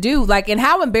things to do. Like, and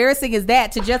how embarrassing is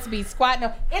that to just be squatting?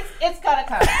 It's gonna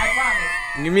come, I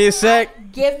promise. Give me a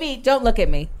sec. Don't look at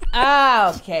me.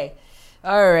 Okay.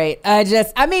 All right.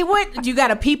 What? You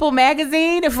got a People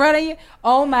magazine in front of you?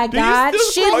 Oh my God.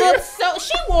 She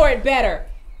wore it better.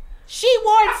 She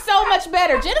wore it so much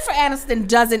better. Jennifer Aniston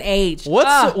doesn't age.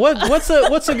 What's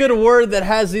a good word that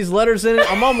has these letters in it?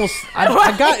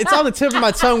 I got it's on the tip of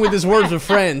my tongue with this words with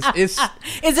friends. Is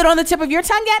it on the tip of your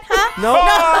tongue yet? Huh? No,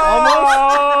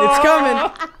 almost. It's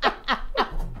coming.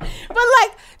 But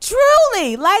like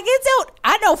truly, like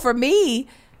I know for me,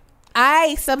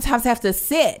 I sometimes have to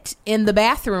sit in the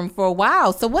bathroom for a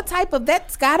while. So what type of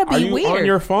that's got to be weird. Are you on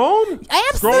your phone?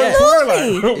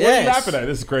 Absolutely. What are you laughing at?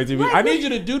 This is crazy. Right. I need you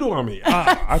to doodle on me.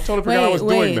 I totally forgot I was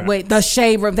doing that. Wait, the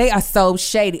shade room. They are so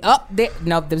shady. Oh,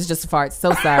 no, it was just a fart.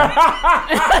 So sorry.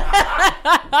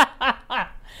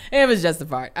 It was just a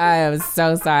fart. I am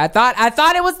so sorry. I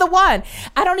thought it was the one.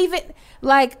 I don't even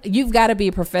like. You've got to be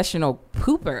a professional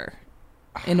pooper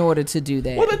in order to do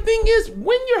that. Well, the thing is,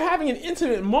 when you're having an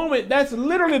intimate moment, that's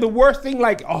literally the worst thing.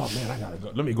 Like, oh man, I gotta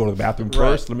go. Let me go to the bathroom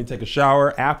first. Let me take a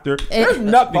shower after. There's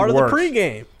nothing part worse of the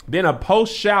pregame. Then a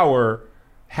post shower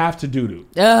have to doo.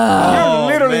 You're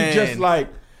literally just like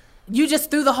you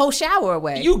just threw the whole shower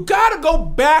away. You gotta go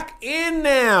back in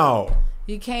now.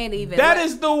 You can't even. That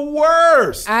is the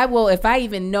worst. I will, if I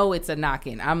even know it's a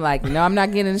knocking, I'm like, no, I'm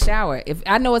not getting in the shower. If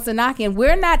I know it's a knocking,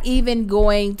 we're not even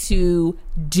going to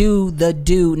not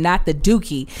the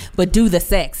dookie, but do the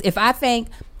sex. If I think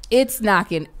it's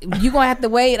knocking, you're going to have to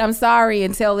wait, I'm sorry,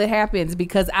 until it happens,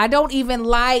 because I don't even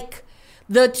like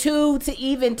the two to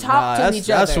even talk to each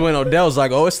other. That's when Odell's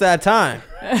like, oh, it's that time.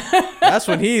 That's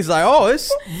when he's like, oh,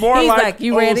 it's more he's like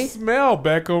you ready? Smell,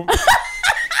 Beckham.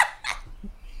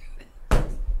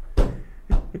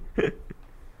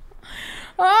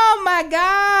 Oh my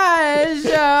gosh.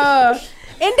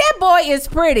 And that boy is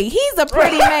pretty. He's a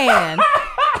pretty man.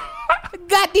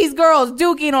 Got these girls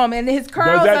duking on him, and his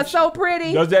curls are so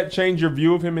pretty. Does that change your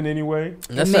view of him in any way?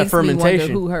 That's that fermentation. Me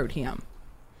wonder who hurt him.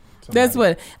 That's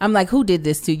what I'm like. Who did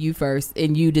this to you first,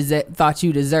 and you thought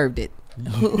you deserved it?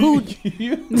 Who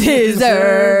deserved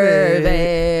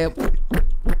it?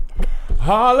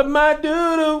 All of my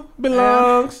doo-doo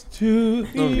belongs to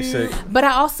you. But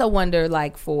I also wonder,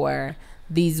 like, for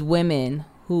these women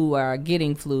who are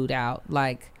getting flued out,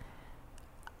 like,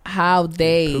 how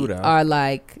they are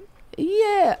like,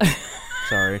 yeah.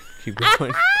 Sorry, keep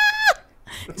going.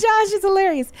 Josh is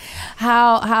hilarious.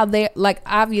 How they like,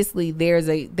 obviously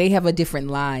they have a different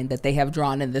line that they have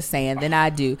drawn in the sand than I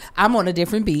do. I'm on a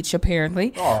different beach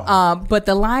apparently. But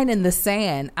the line in the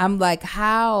sand, I'm like,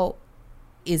 how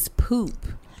is poop?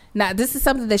 Now this is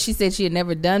something that she said she had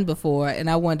never done before, and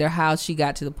I wonder how she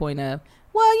got to the point of,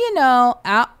 well, you know,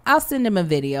 I'll send him a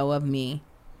video of me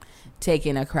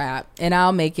taking a crap and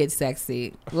I'll make it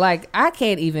sexy. Like, I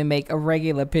can't even make a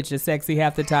regular picture sexy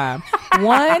half the time.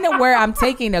 One where I'm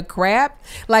taking a crap,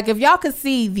 like if y'all could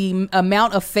see the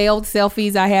amount of failed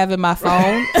selfies I have in my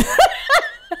phone,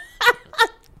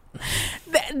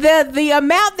 the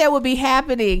amount that would be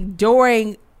happening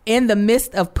in the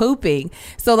midst of pooping.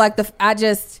 So like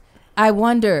I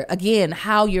wonder again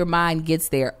how your mind gets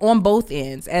there on both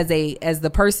ends, as the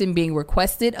person being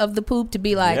requested of the poop to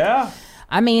be like, yeah.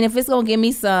 I mean, if it's gonna give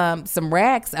me some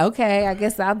racks, okay, I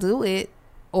guess I'll do it.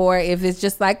 Or if it's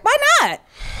just like, why not?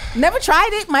 Never tried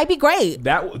it, might be great.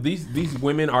 These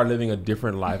women are living a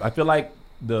different life. I feel like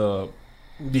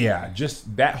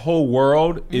just that whole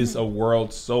world is a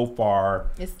world so far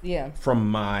from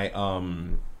my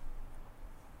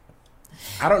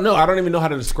I don't know. I don't even know how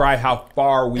to describe how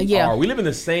far we are. We live in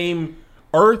the same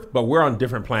Earth, but we're on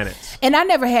different planets. And I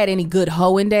never had any good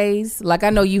hoeing days. Like, I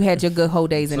know you had your good hoe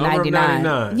days in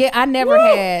 99. Yeah, I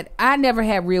never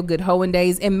had real good hoeing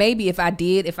days. And maybe if I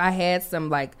had some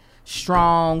like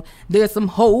strong, there's some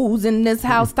hoes in this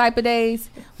house type of days,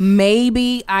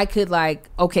 maybe I could like,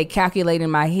 okay, calculate in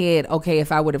my head, okay,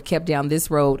 if I would have kept down this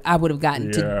road, I would have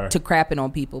gotten to crapping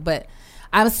on people. But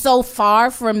I'm so far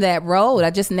from that road.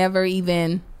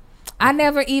 I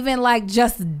never even like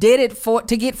just did it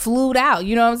to get flued out.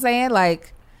 You know what I'm saying?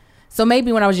 Like, so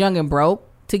maybe when I was young and broke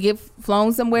to get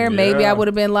flown somewhere, maybe I would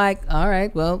have been like, all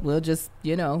right, well, we'll just,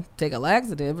 take a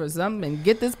laxative or something and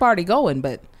get this party going.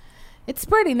 But it's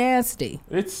pretty nasty.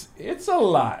 It's a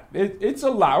lot. It's a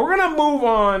lot. We're going to move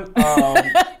on.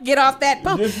 Get off that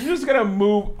poop. Just going to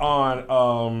move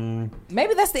on.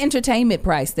 Maybe that's the entertainment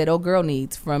price that old girl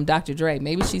needs from Dr. Dre.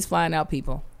 Maybe she's flying out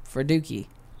people for Dookie.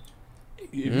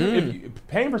 If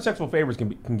paying for sexual favors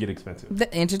can get expensive.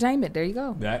 The entertainment, there you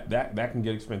go. That can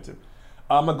get expensive.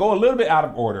 I'm going to go a little bit out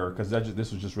of order because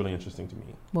this was just really interesting to me.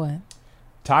 What?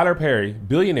 Tyler Perry,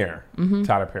 billionaire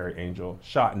Tyler Perry, Angel,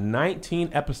 shot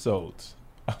 19 episodes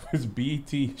of his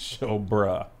BET show,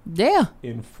 Bruh. Yeah.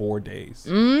 In 4 days.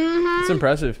 Mm-hmm. It's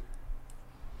impressive.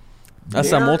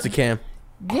 That's a multicam.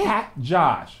 Yeah.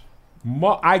 Josh,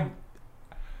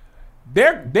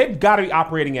 they've got to be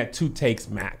operating at 2 takes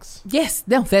max. Yes,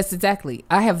 no, that's exactly.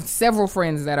 I have several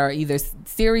friends that are either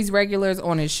series regulars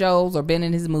on his shows or been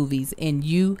in his movies, and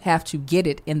you have to get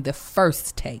it in the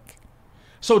first take.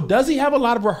 So does he have a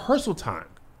lot of rehearsal time?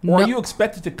 Or No. are you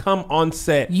expected to come on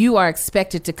set? You are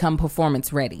expected to come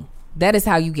performance ready. That is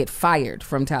how you get fired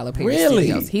from Tyler Perry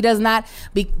Studios. He does not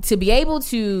to be able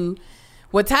to.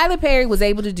 What Tyler Perry was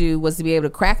able to do was to be able to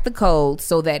crack the code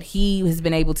so that he has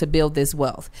been able to build this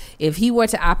wealth. If he were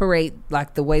to operate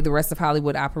like the way the rest of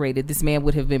Hollywood operated, this man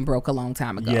would have been broke a long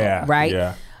time ago. Yeah, right?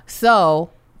 yeah. So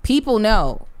people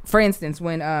know. For instance,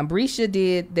 when Brescia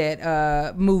did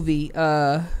that movie,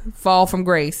 Fall from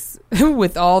Grace,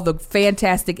 with all the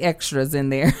fantastic extras in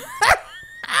there.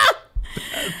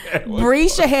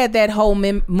 Brescia had that whole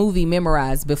movie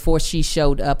memorized before she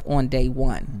showed up on day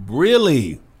one.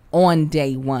 Really? On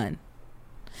day one.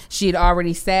 She had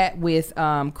already sat with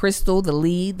Crystal, the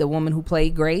lead, the woman who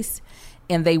played Grace,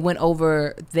 and they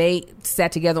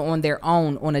sat together on their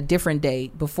own on a different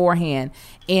day beforehand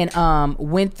and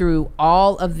went through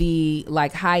all of the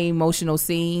like high emotional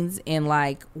scenes and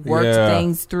like worked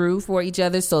things through for each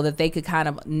other so that they could kind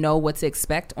of know what to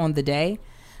expect on the day.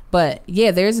 But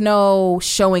yeah, there's no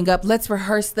showing up. Let's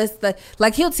rehearse this.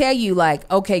 Like he'll tell you, like,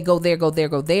 okay, go there, go there,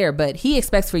 go there. But he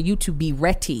expects for you to be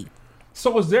ready.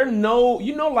 So is there no,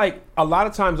 like a lot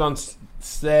of times on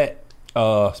set,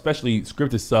 especially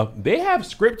scripted stuff, they have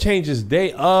script changes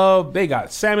day of. They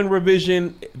got salmon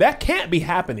revision. That can't be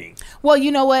happening. Well,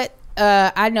 you know what?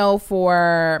 I know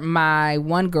for my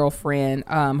one girlfriend,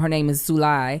 her name is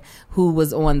Zulai, who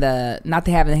was on the Not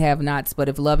the Have and the Have-Nots, but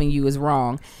If Loving You Is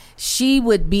Wrong. She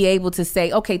would be able to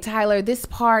say, okay, Tyler, this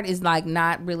part is like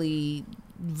not really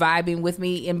vibing with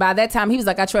me. And by that time, he was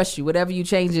like, I trust you. Whatever you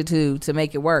change it to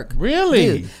make it work.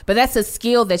 Really? Dude. But that's a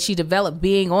skill that she developed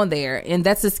being on there. And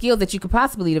that's a skill that you could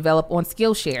possibly develop on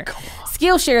Skillshare.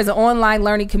 Skillshare is an online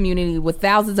learning community with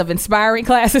thousands of inspiring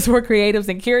classes for creatives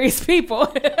and curious people.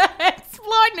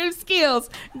 Explore new skills,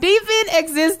 deepen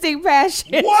existing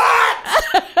passions.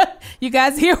 What? You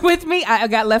guys here with me? I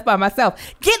got left by myself.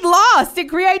 Get lost in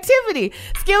creativity.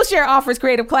 Skillshare offers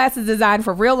creative classes designed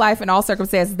for real life and all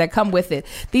circumstances that come with it.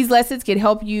 These lessons can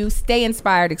help you stay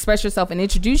inspired, express yourself, and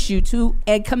introduce you to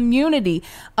a community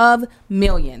of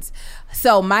millions.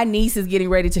 So my niece is getting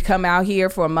ready to come out here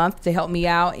for a month to help me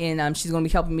out, and she's going to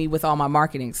be helping me with all my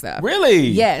marketing stuff. Really?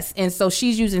 Yes. And so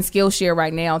she's using Skillshare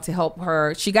right now to help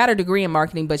her. She got her degree in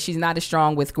marketing, but she's not as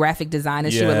strong with graphic design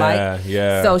as she would like.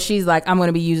 Yeah. So she's like, I'm going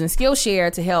to be using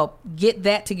Skillshare to help get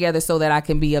that together so that I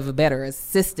can be of a better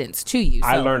assistance to you. So,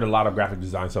 I learned a lot of graphic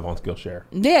design stuff on Skillshare.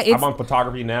 Yeah, I'm on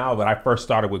photography now, but I first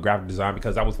started with graphic design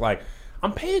because I was like,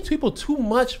 I'm paying people too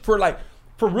much for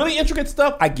really intricate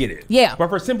stuff. I get it. Yeah. But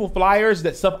for simple flyers,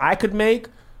 that stuff I could make,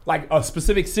 like a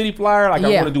specific city flyer, like I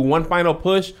want to do one final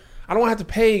push, I don't have to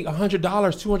pay $100,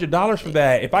 $200 for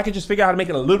that. If I could just figure out how to make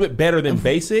it a little bit better than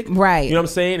basic, right? You know what I'm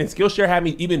saying? And Skillshare had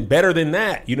me even better than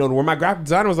that. You know, where my graphic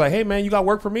designer was like, "Hey man, you got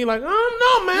work for me?" Like,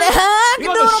 "Oh no, man, you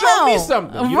got to show me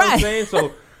something." You know what I'm saying?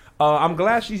 So. I'm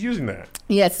glad she's using that.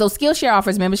 Yes, so Skillshare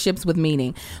offers memberships with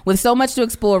meaning. With so much to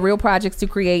explore, real projects to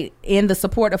create, and the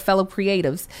support of fellow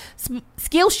creatives,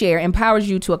 Skillshare empowers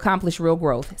you to accomplish real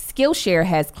growth. Skillshare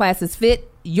has classes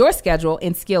fit your schedule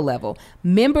and skill level.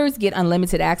 Members get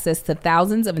unlimited access to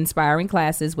thousands of inspiring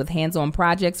classes with hands-on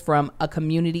projects from a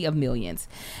community of millions.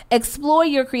 Explore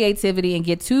your creativity and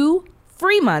get 2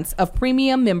 free months of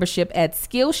premium membership at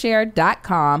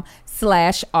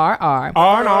Skillshare.com/RR.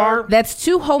 R&R. That's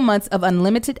 2 whole months of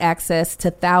unlimited access to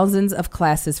thousands of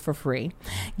classes for free.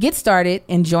 Get started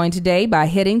and join today by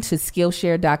heading to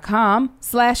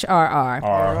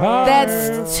Skillshare.com/RR.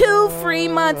 That's 2 free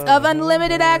months of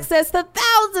unlimited access to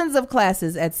thousands of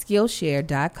classes at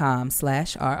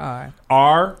Skillshare.com/RR.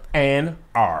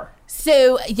 R&R.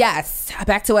 So, yes,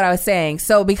 back to what I was saying.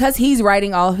 So, because he's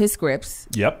writing all of his scripts.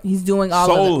 Yep. He's doing all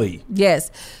solely. of it.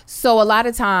 Yes. So, a lot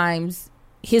of times,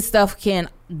 his stuff can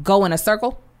go in a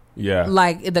circle. Yeah.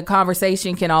 Like, the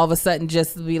conversation can all of a sudden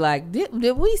just be like,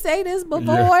 did we say this before?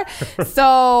 Yeah.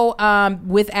 So,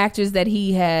 with actors that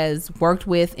he has worked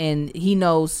with and he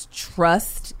knows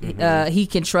trust, he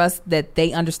can trust that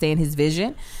they understand his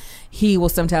vision. He will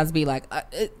sometimes be like,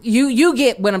 you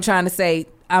get what I'm trying to say.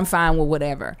 I'm fine with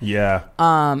whatever. Yeah.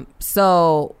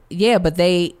 So yeah, but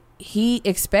he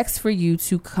expects for you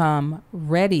to come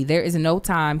ready. There is no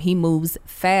time. He moves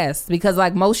fast because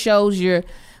like most shows, you're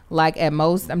like at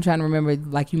most. I'm trying to remember.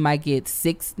 Like you might get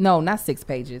not 6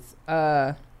 pages.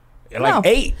 Like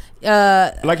 8.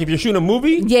 Like if you're shooting a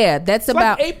movie. Yeah, that's it's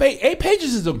about like 8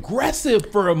 pages is aggressive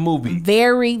for a movie.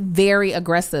 Very, very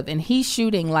aggressive, and he's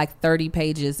shooting like 30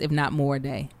 pages, if not more, a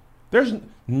day. There's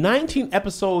 19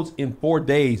 episodes in 4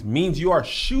 days means you're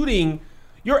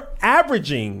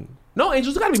averaging. No,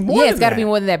 Angel, it's got to be more than that. Yeah, it's got to be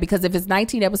more than that because if it's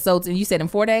 19 episodes and you said in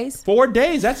 4 days? 4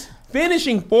 days, that's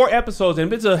finishing 4 episodes.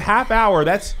 And if it's a half hour,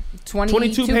 that's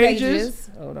 22 pages.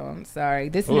 Hold on, sorry.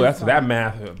 That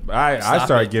math. I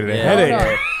started getting a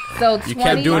headache. So you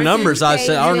kept doing numbers. I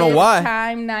said, I don't know why.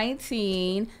 Time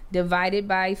 19 divided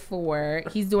by 4.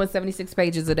 He's doing 76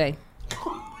 pages a day.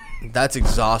 That's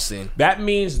exhausting. That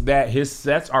means that his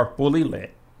sets are fully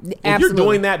lit. If Absolutely. you're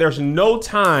doing that, there's no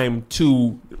time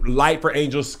to light for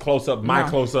Angel's close-up, my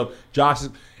close-up, Josh's.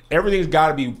 Everything's got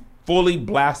to be fully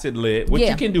blasted lit, which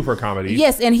you can do for comedy.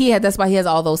 Yes, and that's why he has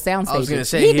all those sound stages. I was going to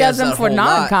say, he does them for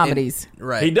non-comedies.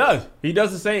 Right. He does. He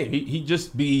does the same. He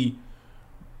just be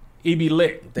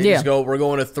lit. They just go, we're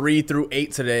going to 3 through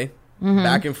 8 today.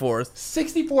 Back and forth.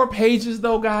 64 pages,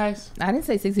 though, guys. I didn't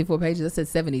say 64 pages. I said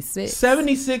 76.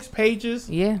 76 pages?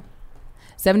 Yeah.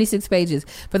 76 pages.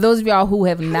 For those of y'all who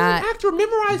have not... An actor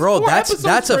memorized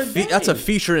that's a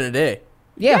feature in a day.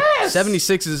 Yeah. Yes.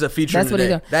 76 is a feature in a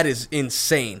day. That is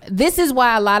insane. This is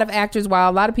why a lot of actors, while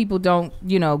a lot of people don't,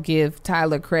 give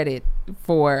Tyler credit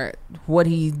for what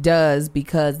he does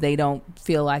because they don't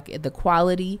feel like the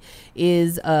quality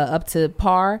is up to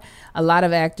par. A lot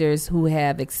of actors who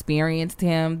have experienced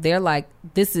him, they're like,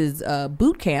 this is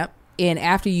boot camp. And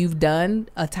after you've done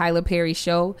a Tyler Perry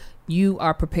show, you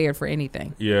are prepared for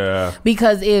anything. Yeah.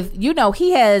 Because if,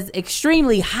 he has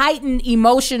extremely heightened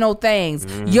emotional things.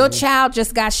 Your child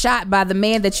just got shot by the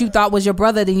man that you thought was your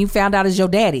brother, then you found out is your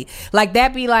daddy. Like,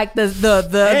 that'd be like the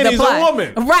and he's plot. a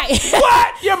woman. Right.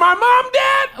 What? You're my mom,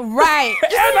 dad? Right.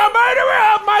 And the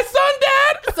murderer of my son,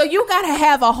 dad? So you got to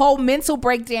have a whole mental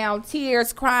breakdown,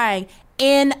 tears, crying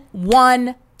in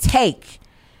one take.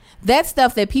 That's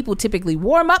stuff that people typically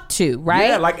warm up to, right?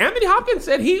 Yeah, like Anthony Hopkins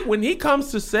said, when he comes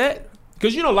to set,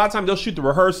 because a lot of times they'll shoot the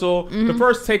rehearsal. The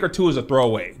first take or two is a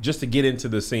throwaway just to get into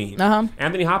the scene.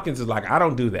 Anthony Hopkins is like, I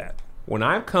don't do that. When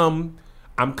I'm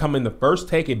coming the first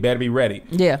take, it better be ready.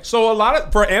 Yeah. So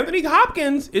for Anthony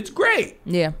Hopkins, it's great.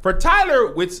 Yeah. For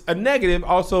Tyler, it's a negative.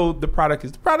 Also, the product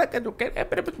is the product.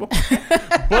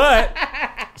 But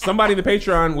somebody in the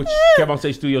Patreon, which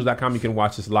KevOnStageStudios.com, you can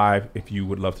watch this live if you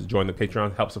would love to join the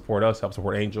Patreon. Help support us. Help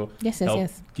support Angel. Yes.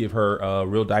 Give her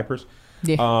real diapers.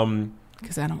 Yeah.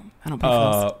 Because I don't pay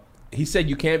for this. He said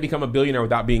you can't become a billionaire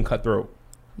without being cutthroat.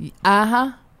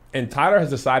 And Tyler has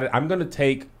decided, I'm going to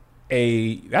take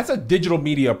that's a digital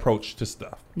media approach to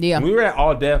stuff. Yeah. When we were at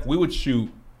All Def, we would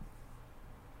shoot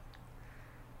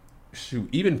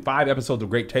even 5 episodes of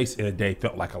Great Taste in a day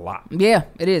felt like a lot. Yeah,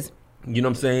 it is. You know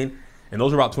what I'm saying? And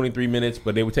those were about 23 minutes,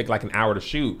 but they would take like an hour to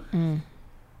shoot.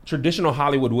 Traditional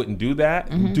Hollywood wouldn't do that,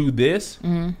 do this,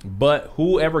 but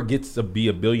whoever gets to be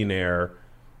a billionaire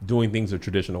doing things a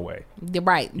traditional way.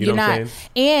 Right. You know what I'm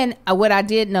saying? And what I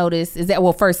did notice is that,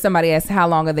 first somebody asked how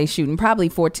long are they shooting? Probably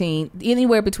 14,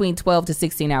 anywhere between 12 to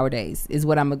 16 hour days is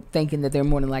what I'm thinking that they're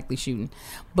more than likely shooting.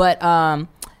 But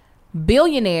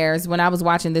billionaires, when I was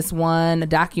watching this one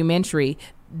documentary,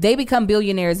 they become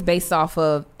billionaires based off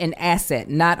of an asset,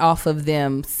 not off of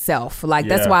themselves. Like,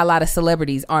 that's why a lot of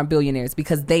celebrities aren't billionaires,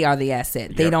 because they are the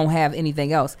asset. They don't have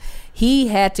anything else. He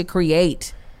had to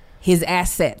create his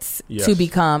assets to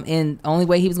become, and the only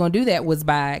way he was going to do that was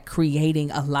by creating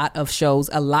a lot of shows,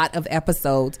 a lot of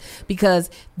episodes,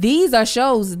 because these are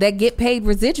shows that get paid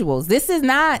residuals. This is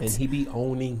not. And he be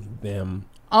owning them.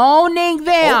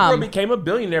 Oprah became a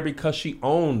billionaire because she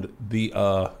owned the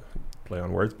play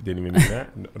on words, didn't even mean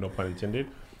that. No pun intended.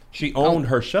 She owned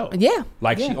her show. Yeah.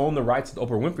 She owned the rights to the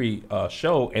Oprah Winfrey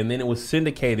show, and then it was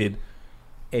syndicated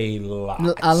a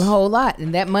whole lot,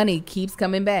 and that money keeps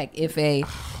coming back.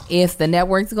 If the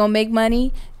network's gonna make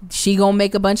money, she gonna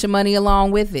make a bunch of money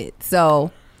along with it.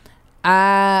 So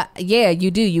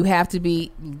you do. You have to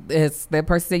be, as that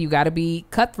person said, you got to be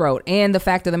cutthroat. And the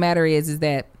fact of the matter is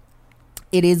that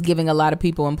it is giving a lot of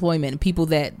people employment, people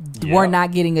that were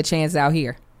not getting a chance out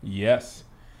here. Yes.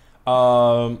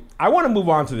 I want to move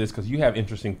on to this because you have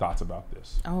interesting thoughts about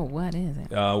this. Oh, what is it?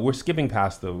 We're skipping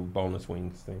past the boneless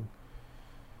wings thing.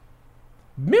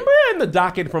 Remember in the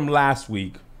docket from last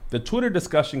week, the Twitter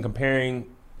discussion comparing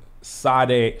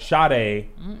Sade.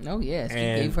 Oh, yes. You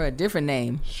gave her a different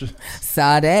name.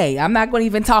 Sade. I'm not going to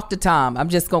even talk to Tom. I'm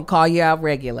just going to call you out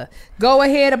regular. Go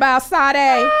ahead about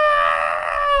Sade.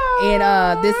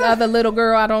 And this other little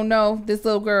girl, I don't know. This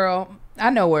little girl,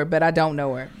 I know her, but I don't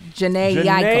know her.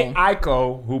 Janae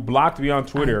Aiko, who blocked me on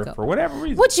Twitter for whatever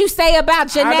reason. What you say about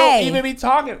Janae? I don't even be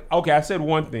talking. Okay, I said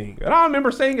one thing. And I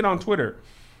remember saying it on Twitter.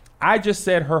 I just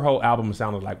said her whole album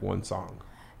sounded like one song.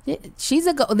 She's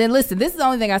a go. Then listen, this is the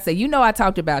only thing I say. I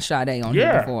talked about Sade on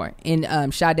here before.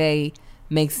 And Sade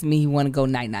makes me want to go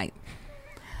night night.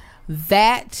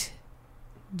 That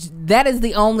is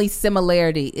the only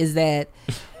similarity, is that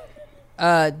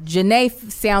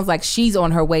Janae sounds like she's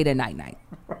on her way to night night.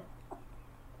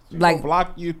 Like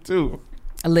block you too.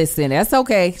 Listen, that's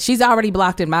okay. She's already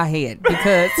blocked in my head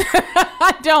because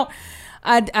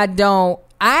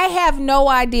I have no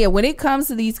idea when it comes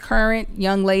to these current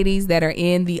young ladies that are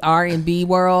in the R&B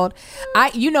world.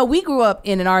 We grew up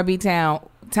in an R&B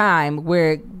time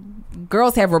where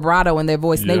girls have vibrato in their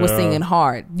voice and they were singing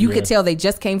hard. You could tell they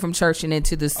just came from church and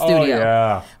into the studio. Oh,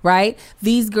 yeah. Right?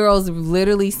 These girls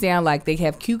literally sound like they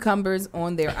have cucumbers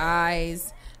on their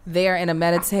eyes. They're in a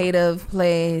meditative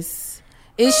place.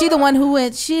 Is she the one who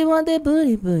went, she want that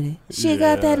booty? She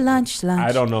got that lunch.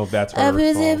 I don't know if that's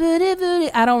her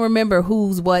song. I don't remember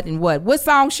who's what and what. What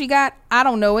song she got? I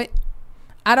don't know it.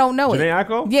 Janae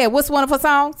Aiko? Yeah, what's one of her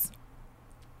songs?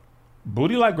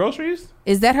 Booty Like Groceries?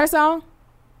 Is that her song?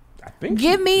 I think.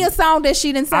 Give me a song that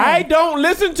she didn't sing. I don't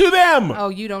listen to them. Oh,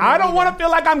 you don't know I don't want to feel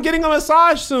like I'm getting a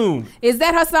massage soon. Is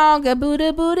that her song?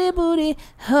 Booty.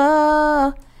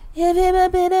 Oh. Oh,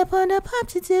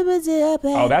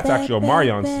 that's actually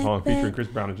Omarion's song featuring Chris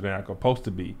Brown and Janae Aiko. Supposed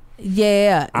to be.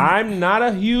 Yeah. I'm not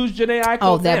a huge Janae Aiko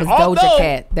Oh, that fan. was Doja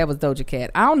Cat. That was Doja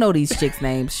Cat. I don't know these chicks'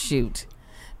 names. Shoot.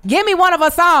 Give me one of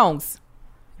her songs.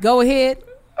 Go ahead.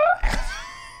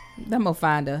 I'm going to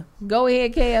find her. Go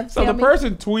ahead, Kev. So the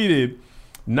person tweeted,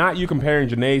 not you comparing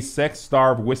Janae's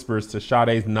sex-starved whispers to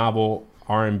Sade's novel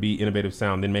R&B innovative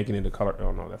sound, then making it a color.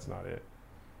 Oh, no, that's not it.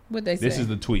 What'd they say? This is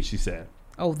the tweet she said.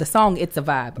 Oh, the song It's a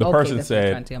Vibe. The person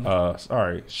said,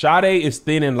 sorry, Sade is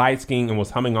thin and light-skinned and was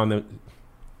humming on the...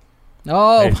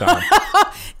 Oh. Hey, Tom.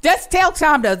 Just tell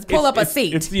Tom to pull up a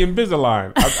seat. It's the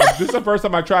Invisalign. This is the first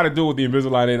time I try to do it with the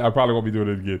Invisalign, and I probably won't be doing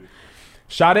it again.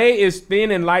 Sade is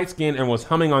thin and light-skinned and was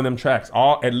humming on them tracks.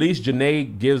 At least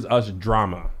Janae gives us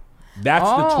drama. That's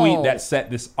the tweet that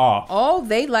set this off. Oh,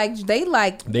 they like Janae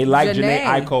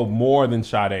Aiko more than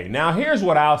Sade. Now, here's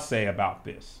what I'll say about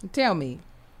this. Tell me.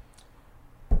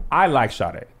 I like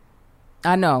Sade.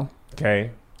 I know.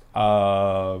 Okay.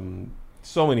 So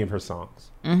many of her songs.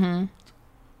 Mm-hmm.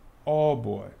 Oh,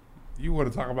 boy. You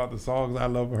want to talk about the songs I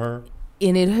love of her?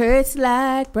 And it hurts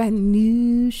like brand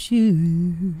new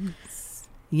shoes.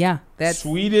 Yeah. That's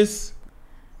Sweetest.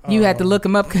 You had to look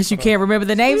them up because you can't remember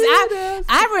the names.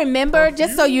 I remember,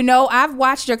 just so you know, I've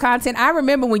watched your content. I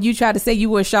remember when you tried to say you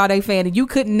were a Sade fan and you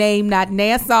couldn't name not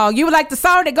a song. You were like the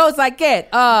song that goes like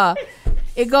that.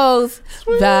 It goes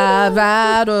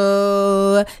vibrato.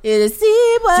 It is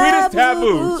Sweetest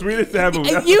Taboo. Sweetest Taboo.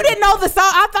 You didn't know the song.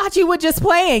 I thought you were just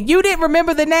playing. You didn't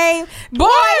remember the name, boy.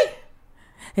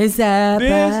 This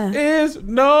is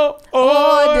no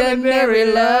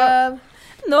ordinary love.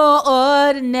 No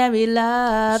ordinary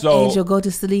love. So, Angel, go to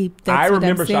sleep. That's I what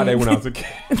remember I'm saying. Sade when I was a kid.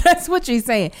 That's what she's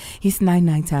saying. It's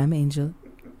night time, Angel.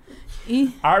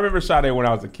 I remember Sade when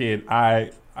I was a kid.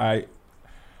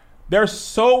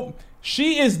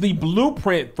 She is the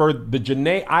blueprint for the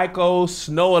Janae Aiko,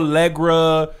 Snow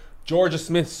Allegra, Georgia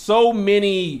Smith. So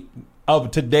many of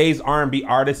today's R&B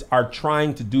artists are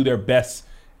trying to do their best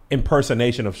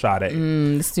impersonation of Sade.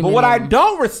 But what I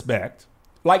don't respect,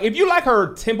 like if you like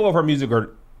her tempo of her music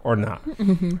or not,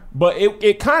 but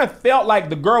it kind of felt like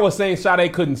the girl was saying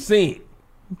Sade couldn't sing.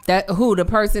 The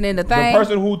person in the thing? The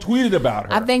person who tweeted about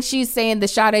her. I think she's saying that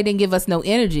Sade didn't give us no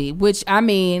energy, which I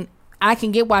mean, I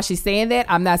can get why she's saying that.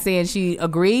 I'm not saying she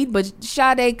agreed, but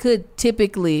Sade could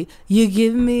typically,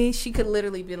 she could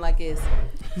literally be like this.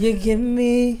 You give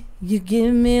me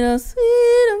the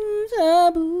sweet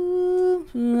taboo.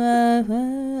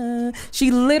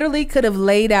 She literally could have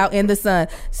laid out in the sun.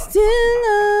 Still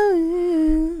love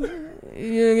you.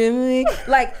 You give me.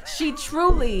 Like, she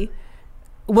truly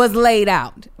was laid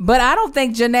out. But I don't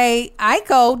think Janae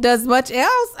Aiko does much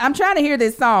else. I'm trying to hear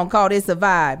this song called It's a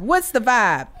Vibe. What's the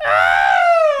vibe?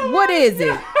 What is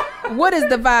it? What is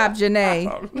the vibe,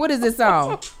 Janae? What is this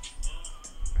song?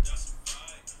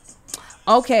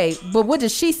 Okay, but what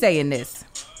does she say in this?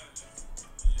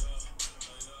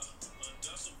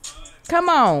 Come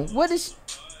on. What is she?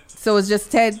 So it's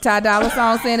just Ty Dolla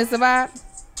song saying it's a vibe?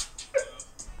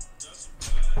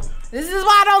 This is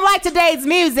why I don't like today's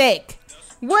music.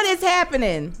 What is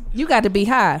happening? You got to be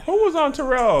high. Who was on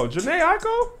Terrell? Janae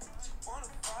Aiko?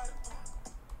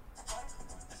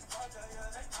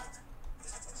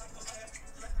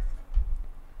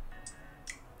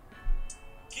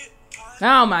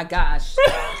 Oh my gosh.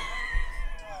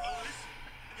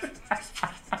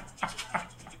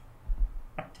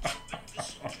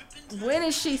 When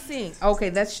is she sing? Okay,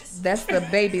 that's the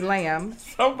baby lamb.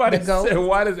 Somebody The goat. said,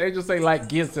 "Why does Angel say like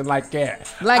gifts and like cat?"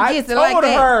 Like gifts and I like told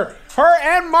that. her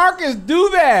and Marcus do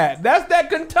that. That's that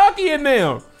Kentucky in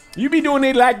them. You be doing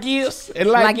it like gifts and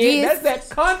like gifts. That's that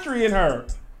country in her.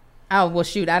 Oh well,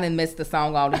 shoot! I didn't miss the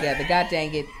song altogether. God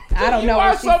dang it! I don't You know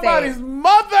are what she somebody's said.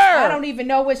 mother. I don't even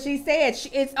know what she said.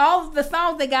 It's all of the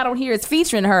songs they got on here is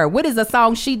featuring her. What is a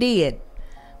song she did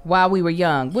while we were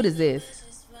young? What is this?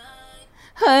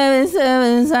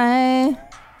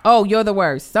 Oh, You're the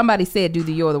Worst. Somebody said do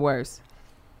the You're the Worst.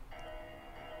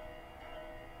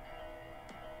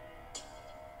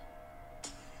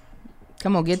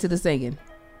 Come on, get to the singing.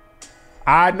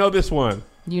 I know this one.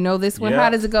 You know this one? Yeah. How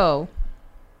does it go?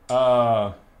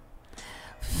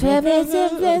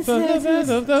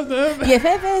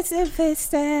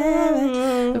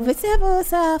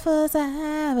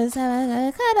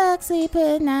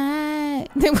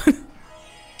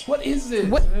 What is it?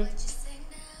 What?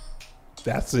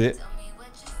 That's it.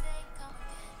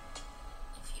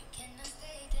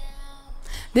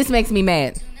 This makes me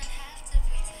mad.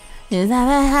 We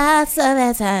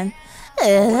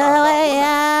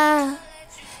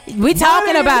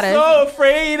talking about it. So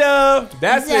afraid of.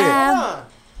 That's it. Hold on.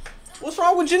 What's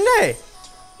wrong with Janae?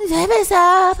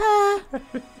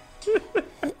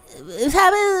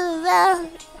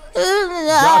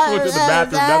 Josh went to the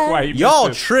bathroom. That's why he. Y'all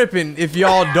missed it. tripping if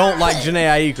y'all don't like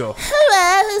Janae Aiko.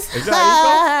 Is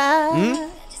that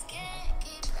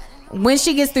When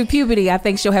she gets through puberty, I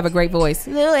think she'll have a great voice.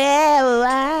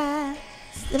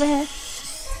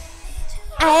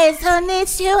 I don't need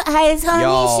you. I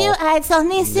don't need you. I don't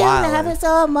need you. Never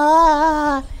so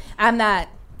more. I'm not on it.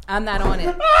 I'm not on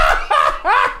it.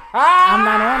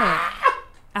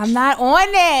 I'm not on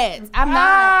it. I'm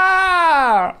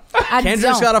not. I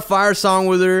Kendrick's don't. got a fire song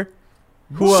with her.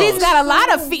 Who She's else? got a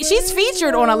lot of. She's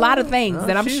featured on a lot of things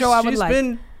that I'm sure I would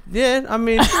like. Yeah, I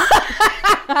mean,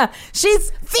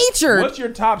 She's featured. What's your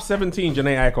top 17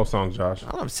 Janae Aiko songs, Josh?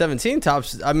 I don't have 17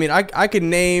 tops. I mean, I could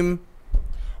name.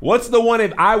 What's the one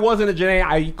if I wasn't a Janae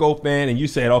Aiko fan and you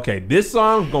said, okay, this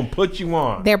song's gonna put you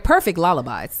on? They're perfect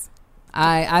lullabies.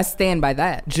 I stand by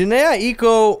that. Janae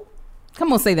Aiko.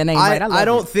 Come on, say the name right. I love I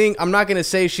don't it. think I'm not gonna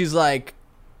say she's like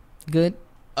Good.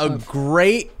 a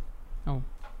great, Oh.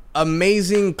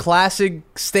 amazing, classic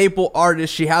staple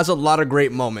artist. She has a lot of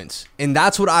great moments, and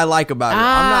that's what I like about her.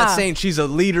 I'm not saying she's a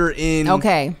leader in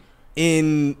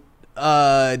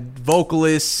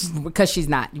vocalist. Because she's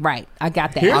not. Right. I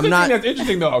got that. Here's I'm the not- thing that's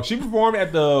interesting though. She performed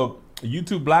at the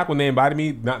YouTube Black when they invited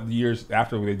me, not the years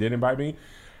after they did invite me.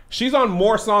 She's on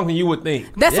more songs than you would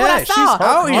think. That's what I Yeah, she's saw.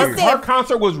 out here. Her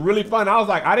concert was really fun. I was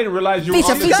like, I didn't realize you were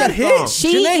Feature, on She's this got feature. song. hits.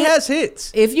 She Janae is- has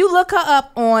hits. If you look her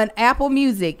up on Apple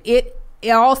Music, it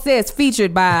all says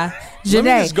featured by Janae. Let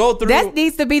me just go through- That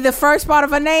needs to be the first part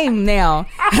of her name now.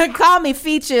 Call me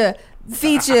featured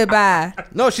by.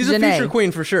 No, she's a Janae. feature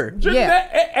queen for sure.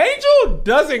 Angel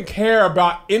doesn't care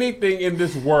about anything in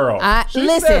this world. She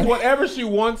listen. says whatever she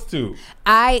wants to.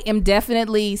 I am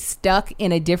definitely stuck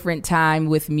in a different time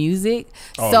with music.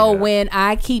 Oh, So yeah. when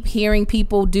I keep hearing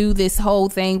people do this whole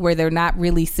thing where they're not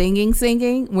really singing,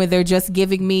 where they're just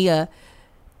giving me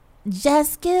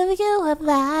just give you a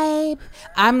vibe,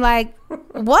 I'm like,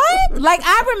 what? Like,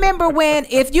 I remember when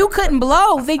if you couldn't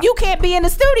blow, then you can't be in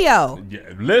the studio. Yeah,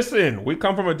 listen, we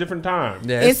come from a different time.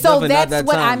 Yeah, And it's so definitely not that's that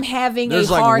what time. I'm having There's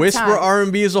a like hard whisper time.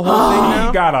 R&B is a whole thing now.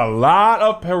 He got a lot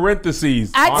of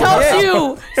parentheses. I on told her.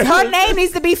 you, her name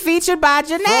needs to be featured by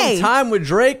Janae. From Time with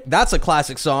Drake, that's a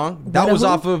classic song. That What, was who?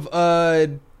 off of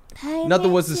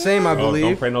Nothing Was the Same, I Oh, don't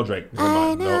believe. play no Drake. Never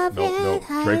mind. No.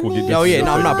 Drake will get Oh yeah,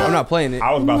 no, I'm disrespected. not playing it.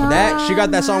 I was about to. That she got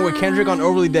that song with Kendrick on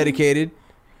Overly Dedicated.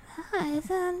 You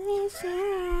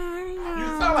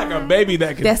sound like a baby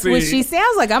that can That's sing. what she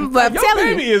sounds like. I'm Your telling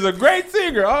baby you. is a great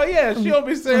singer. Oh yeah, she'll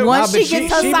be saying. Once Nah, but she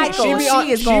gets her cycle, she be on,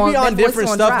 she is she going- be on that voice different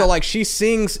gonna stuff drop. though. Like she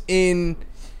sings in.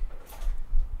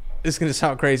 It's gonna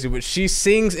sound crazy, but she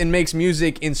sings and makes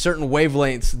music in certain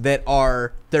wavelengths that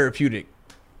are therapeutic.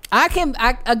 Again,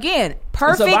 It's a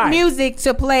perfect vibe. music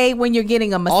to play when you're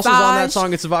getting a massage. Also on that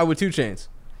song, "It's a Vibe" with 2 Chainz.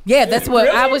 Yeah, that's what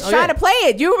Really? I was trying to play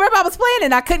it. You remember I was playing it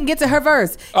and I couldn't get to her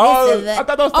verse. Oh, It's a- I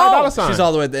thought that was $5 Oh. sign. She's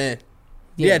all the way at the end.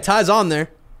 Yeah, Ty's on there.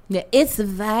 Yeah, it's a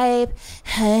vibe.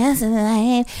 It's a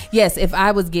vibe. Yes, if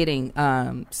I was getting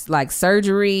like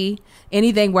surgery,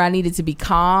 anything where I needed to be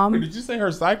calm. Did you say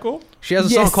her cycle? She has a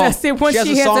Yes, song called. that's it. When she has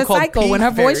she a has song a called cycle, when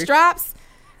Pink her voice Fairy. drops,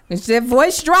 when that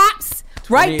voice drops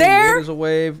right 28 there, meters a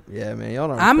wave. Yeah, man, y'all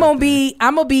don't. I'm gonna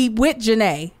respect be with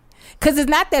Janae. Cause it's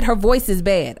not that her voice is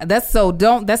bad. That's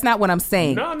not what I'm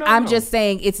saying. No, I'm no. just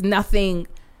saying it's nothing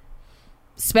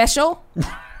special.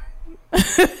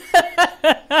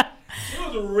 She was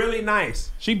was really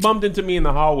nice. She bumped into me in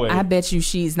the hallway. I bet you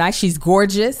she's nice. She's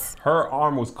gorgeous. Her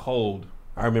arm was cold.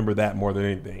 I remember that more than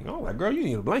anything. I was like, girl, you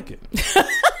need a blanket.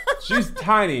 She's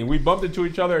tiny. We bumped into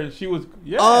each other, and she was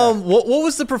What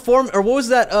was the what was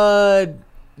that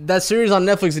that series on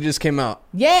Netflix that just came out?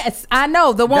 Yes, I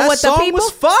know the one That with song the people.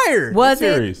 was fire. Was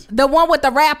series? it the one with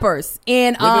the rappers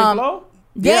in Rhythm and Flow?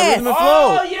 Yes. Rhythm and Flow.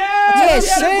 Oh yeah. Yes,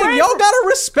 Yeah, Saying, great. y'all gotta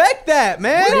respect that,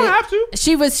 man. We don't have to.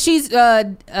 She's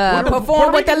the performed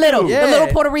Puerto with the Rican little dude. Yeah. the little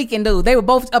Puerto Rican dude. They were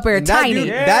both up there And tiny.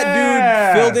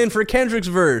 that dude filled in for Kendrick's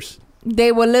verse.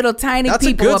 They were little tiny That's a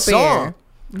people good up song.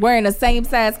 there wearing the same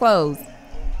size clothes.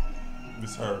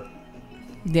 It's her.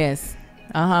 Yes.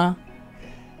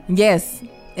 Yes.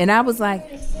 And I was like,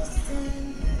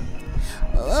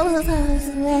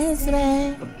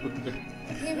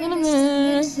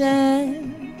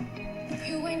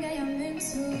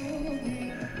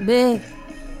 big.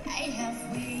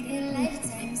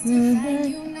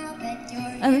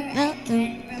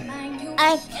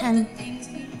 I can.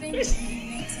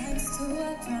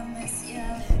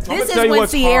 This is when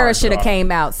Sierra should have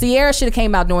came out. Sierra should have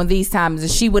came out during these times,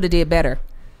 and she would have did better.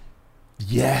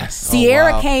 Yes.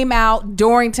 Sierra came out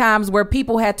during times where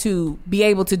people had to be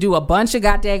able to do a bunch of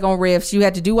goddamn riffs. You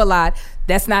had to do a lot.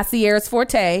 That's not Sierra's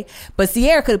forte. But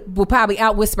Sierra would probably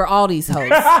out whisper all these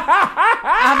hoes.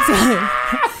 I'm telling you.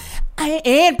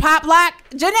 And pop lock.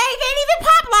 Janae can't even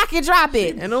pop lock and drop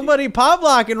it. And nobody pop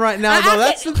locking right now, though.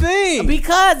 That's the thing.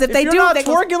 Because if they you're do, not they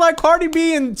twerking like Cardi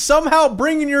B and somehow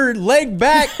bringing your leg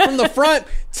back from the front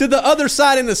to the other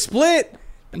side in the split.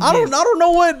 I don't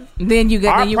know what. Then you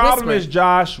get. Our Then you problem whisper. is,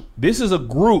 Josh, this is a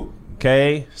group,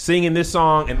 okay, singing this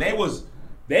song, and they was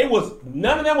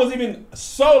none of them was even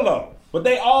solo, but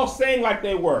they all sang like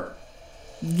they were.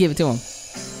 Give it to him.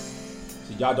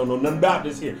 So y'all don't know nothing about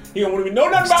this here. He don't want to know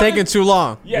nothing about It's taking this. too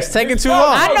long. Yes, It's taking it's too fine.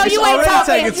 long. I know It's you ain't already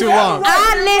talking. taking too long.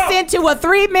 I listened to a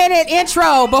 3-minute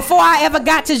intro before I ever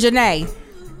got to Janae.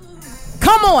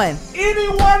 Come on. Any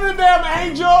one of them,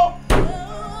 Angel.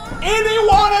 Any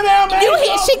one of them, Angel. You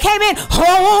hear? She came in.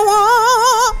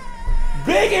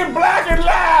 Big and black and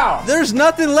loud. There's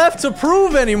nothing left to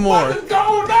prove anymore. What is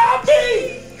going on,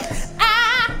 B?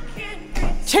 I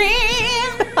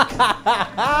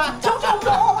don't you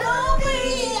wanna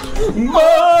be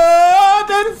More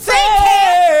than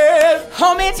friends.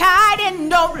 hold me tight and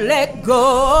don't let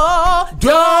go.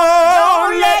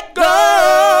 Don't let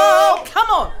go. Come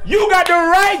on. You got the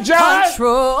right, John.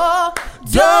 Control.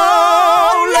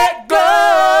 Don't let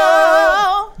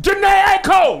go. Janae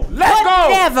Aiko, let go.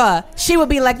 Never. She would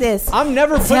be like this. I'm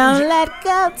never putting. Don't let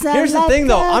go. Don't Here's the let thing,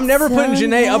 though. go, I'm never putting don't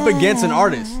Janae up let against an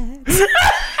artist.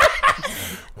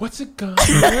 What's it gonna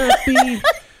be?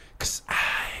 Cause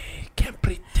I can't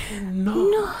pretend. No.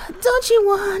 No, don't you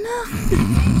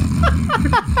wanna?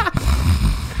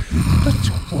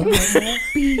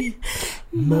 Be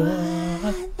more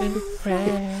than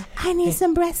friends. I need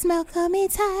some breast milk, hold me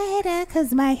tighter,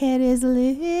 cause my head is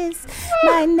loose,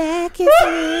 my neck is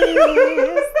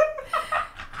loose.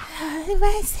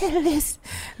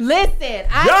 Listen,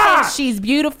 I think she's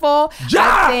beautiful. I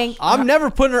Josh! think I'm never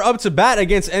putting her up to bat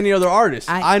against any other artist.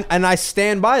 And I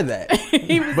stand by that.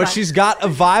 But she's got a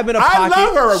vibe and a I pocket.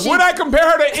 love her. Would I compare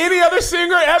her to any other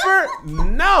singer ever?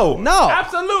 No. No.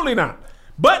 Absolutely not.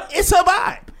 But it's a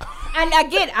vibe. and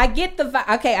I get the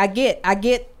vibe. Okay, I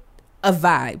get a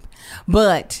vibe,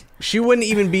 but She wouldn't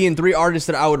even be in 3 artists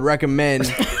that I would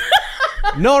recommend.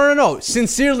 No.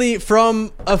 Sincerely,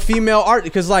 from a female art,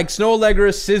 because like Snow Allegra,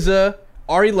 SZA,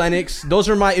 Ari Lennox, those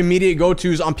are my immediate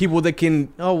go-tos on people that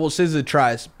can. Oh well, SZA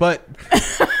tries, but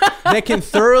that can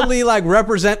thoroughly like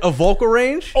represent a vocal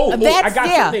range. I That's-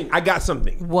 got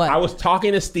something. What? I was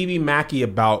talking to Stevie Mackey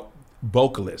about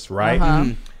vocalists, right?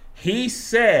 Uh-huh. He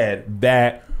said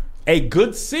that a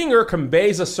good singer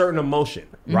conveys a certain emotion,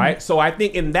 right? So I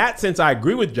think in that sense, I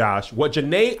agree with Josh. What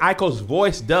Janae Aiko's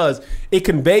voice does, it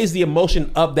conveys the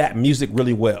emotion of that music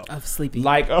really well. Of sleepy.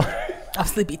 Like, of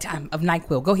sleepy time, of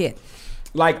NyQuil. Go ahead.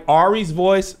 like Ari's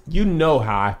voice, you know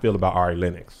how I feel about Ari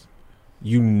Lennox.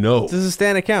 You know. This is a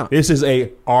stand account. This is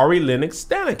a Ari Lennox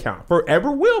stan account.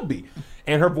 Forever will be.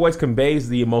 And her voice conveys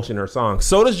the emotion in her song.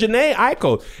 So does Janae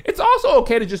Aiko. It's also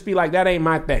okay to just be like, that ain't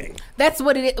my thing. That's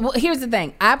what it is. Well, here's the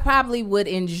thing. I probably would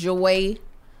enjoy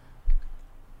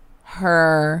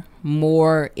her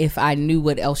more if I knew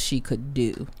what else she could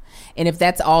do. And if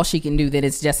that's all she can do, then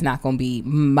it's just not going to be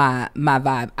my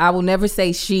vibe. I will never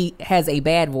say she has a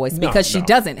bad voice because she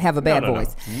doesn't have a bad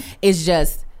voice. It's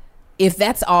just, if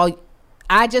that's all...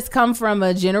 I just come from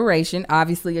a generation,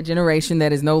 obviously a generation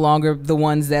that is no longer the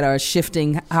ones that are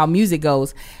shifting how music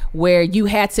goes, where you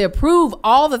had to prove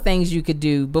all the things you could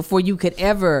do before you could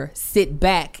ever sit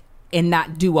back and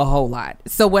not do a whole lot.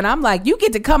 So when I'm like, you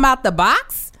get to come out the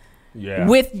box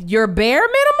with your bare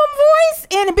minimum voice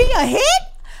and be a hit,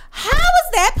 how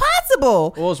is that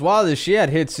possible? Well, it's wild that she had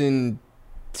hits in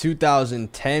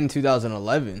 2010,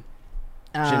 2011.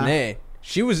 Janae.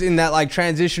 She was in that like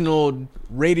transitional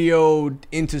radio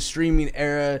into streaming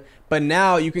era, but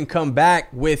now you can come back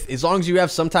with, as long as you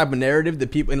have some type of narrative that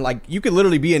people, and like you could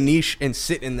literally be a niche and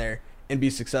sit in there and be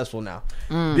successful now.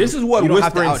 This is what You don't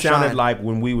have to whispering outshine. sounded like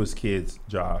when we was kids,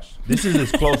 Josh. This is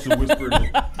as close to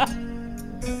whispering.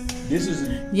 This is,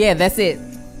 Yeah, that's it.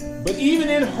 but even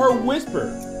in her whisper,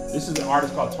 this is an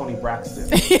artist called Tony Braxton.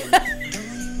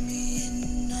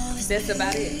 That's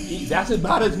about it. That's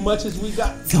about as much as we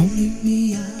got.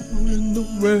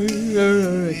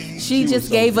 She was just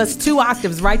so gave good. us 2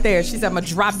 octaves right there. She said, I'm going to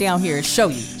drop down here and show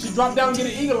you. She dropped down and get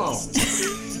an eagle on.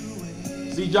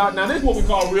 See, Josh, now this is what we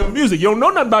call real music. You don't know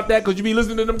nothing about that because you be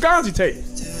listening to them Gonzi tapes.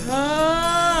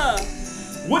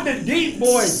 With the deep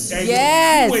voice. And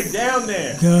Yes. you went down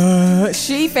there.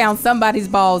 She found somebody's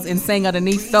balls and sang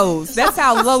underneath those. That's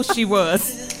how low she was.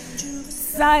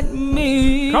 Sight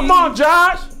me. Come on,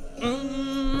 Josh.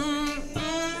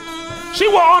 She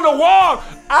was on the wall.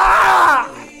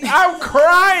 I'm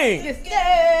crying.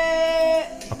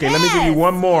 Okay, let me give you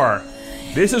one more.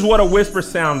 This is what a whisper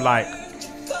sound like.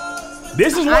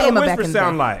 This is what a whisper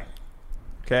sound like.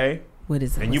 Okay? What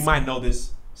is it? And you might know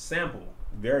this sample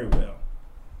very well.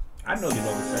 I know you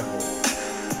know the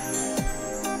sample.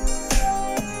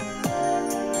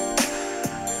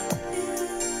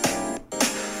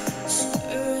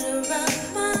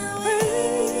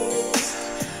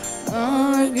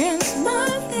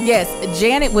 Yes,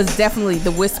 Janet was definitely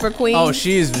the whisper queen. Oh,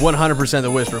 she is 100% the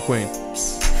whisper queen.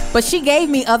 But she gave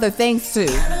me other things too.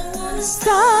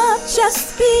 Stop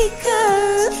just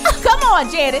because. Come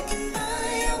on, Janet.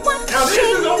 Now this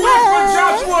is a whisper,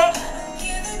 Joshua.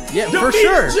 Yeah, for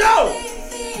sure. Joe.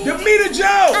 Demeter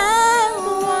Joe.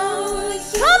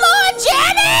 Come on,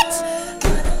 Janet.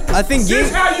 I think This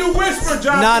is how you whisper,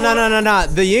 Joshua. Nah.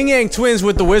 The Yin Yang Twins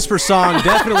with the whisper song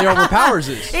definitely overpowers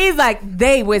this. He's like,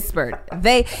 they whispered.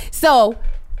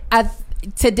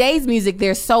 Today's music,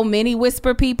 there's so many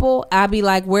whisper people. I'd be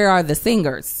like, where are the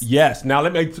singers? Yes. Now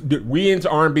we into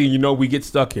R&B. You know we get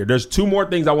stuck here. There's 2 more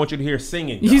things I want you to hear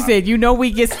singing. You Josh. said,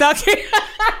 we get stuck here.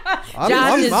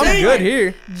 I'm good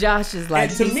here. Josh is like,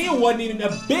 And Tamia wasn't even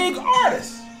a big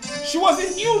artist. She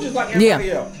wasn't huge just like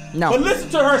everybody else. No. But listen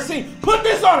to her sing. Put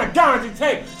this on a Gonzi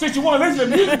tape since you want to listen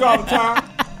to music all the time.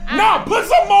 No, put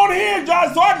something on here,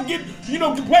 Josh, so I can get,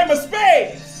 can play my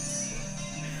spades.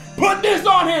 Put this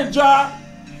on here, Josh.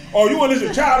 Or you want to listen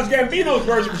to Childish Gambino's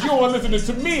version because you don't want to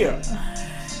listen to Tamia.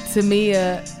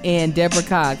 Tamia and Deborah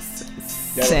Cox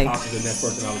That say, was the next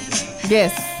person I was thinking.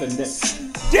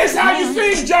 yes. This how you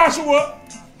sing, Joshua.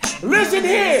 Listen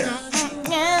here.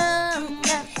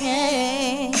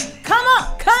 Come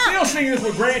on, Still singing this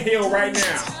with Grant Hill right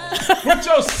now. Put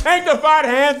your sanctified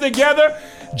hands together.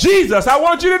 Jesus, I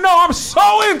want you to know I'm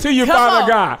so into you, Come Father on.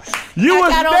 God. You was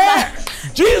got on there.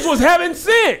 Jesus was heaven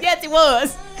sent. Yes, it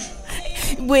was.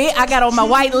 I got on my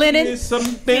white linen. It's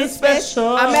something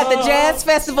special. I'm at the jazz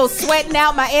festival sweating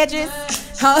out my edges.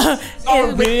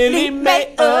 I'm really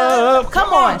made up.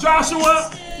 Come on.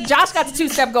 Joshua. Josh got the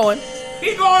 2-step going.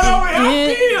 He going over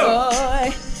here.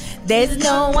 Boy, there's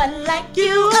no one like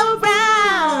you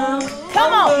around.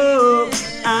 Come on.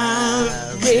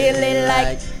 I really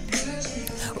like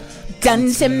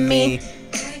done to me.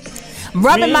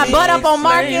 Rubbing my butt up on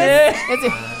Marcus.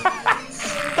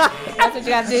 That's what you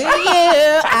got to do. You,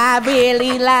 I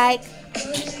really like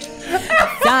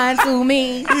done to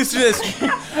me. He's just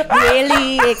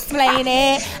Really explain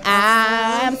it.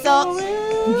 I'm so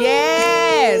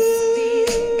yes.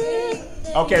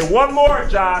 Okay, one more,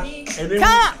 Josh. And then Come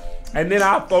on. and then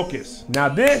I'll focus. Now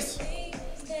this,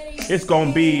 it's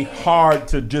gonna be hard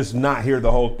to just not hear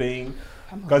the whole thing.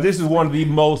 Because this is one of the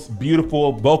most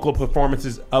beautiful vocal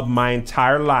performances of my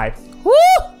entire life. Woo!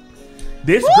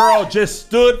 This girl just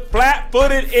stood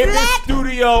flat-footed in the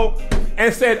studio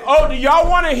and said, "Oh, do y'all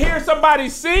want to hear somebody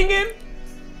singing?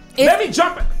 Let me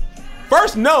jump it.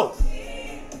 First note.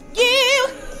 You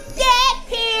get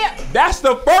here. That's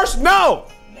the first note.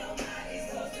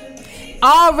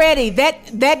 Already,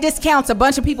 that discounts a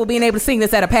bunch of people being able to sing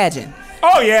this at a pageant.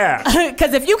 Oh, yeah.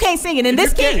 Because if you can't sing it in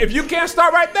this key, If you can't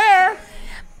start right there.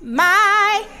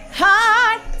 my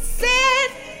heart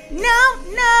says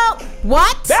no.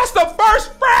 What? That's the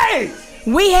first phrase.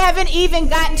 We haven't even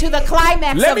gotten to the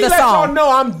climax Let of me the let y'all song. know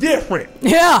I'm different.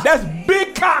 Yeah. That's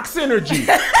big cock synergy.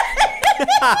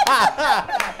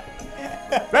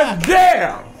 That's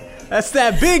damn. that's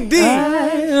that big D.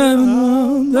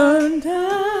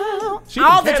 She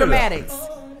All from the Canada. dramatics.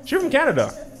 She from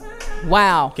Canada.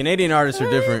 Wow. Canadian artists are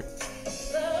different.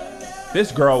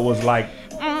 This girl was like,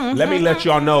 let me let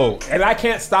y'all know. And I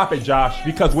can't stop it, Josh,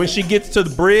 because when she gets to the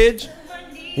bridge,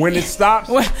 when it stops.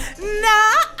 Well,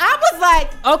 I was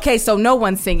like, okay, so no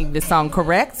one's singing this song,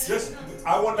 correct?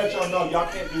 I want to let y'all know, y'all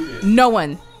can't do this. No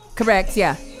one. Correct,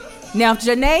 yeah. Now, if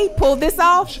Janae pulled this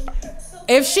off,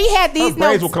 if she had these Her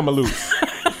braids notes. will come loose.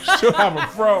 She'll have a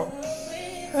fro.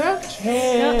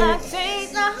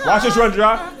 Watch this run,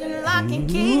 Josh.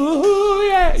 Ooh,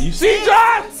 yeah. You see,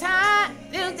 Josh?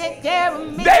 They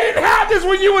didn't have this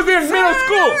when you was in middle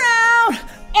school.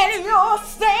 And you're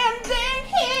standing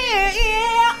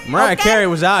here. Mariah Carey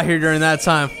was out here during that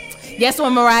time. Guess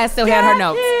when Mariah still had her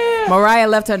notes. Mariah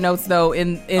left her notes though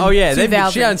in Oh yeah,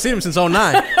 2000. she hadn't seen them since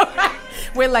 09.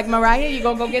 We're like, Mariah, you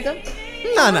gonna go get them?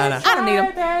 No. I don't need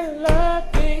them.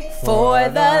 For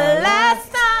the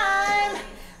last time,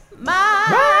 my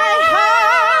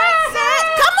heart said,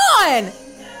 come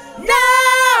on.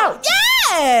 No.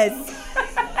 Yes.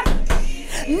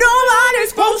 Nobody's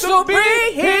supposed to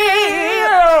be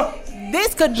here.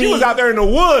 This could be. She was out there in the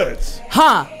woods.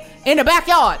 Huh. In the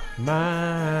backyard.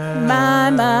 My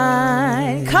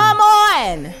mind. Come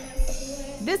on.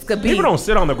 This could be. People don't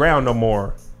sit on the ground no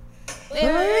more.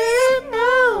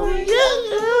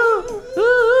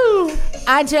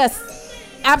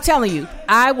 I'm telling you,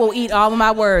 I will eat all of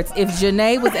my words. If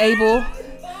Janae was able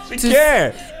She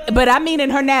can. But I mean in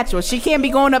her natural. She can't be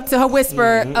going up to her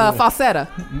whisper falsetto.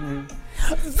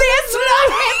 This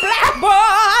lovely black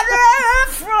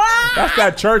butterfly. That's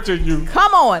that church in you.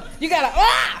 Come on. You gotta.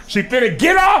 She finna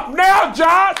get off now,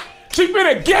 Josh. She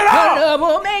finna get off. Love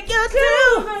will make you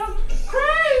do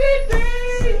crazy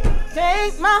things.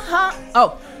 Take my heart.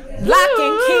 Oh. Lock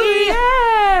and key.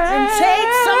 And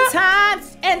take some time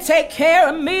and take care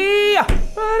of me.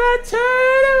 But I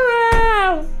turn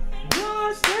around.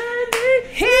 You're standing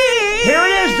here. Here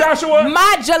it is, Joshua.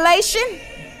 Modulation.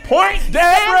 Point,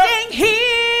 Deborah. Standing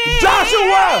here.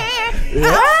 Joshua.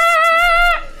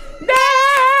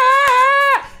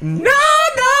 No,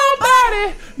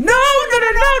 nobody. No.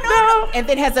 And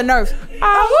then has a nerve.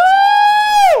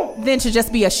 Ahoo! Then to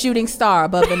just be a shooting star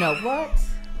above the note. What?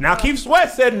 Now Keith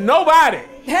Sweat said nobody.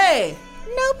 Hey.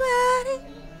 Nobody.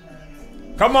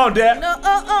 Come on, Deb. No.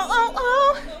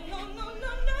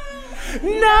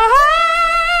 No.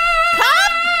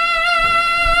 Come.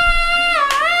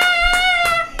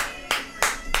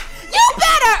 You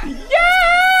better.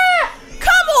 Yeah.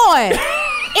 Come on.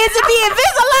 Is it the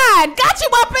Invisalign? Got you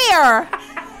up here.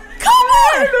 Come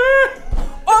on.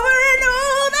 Over and over.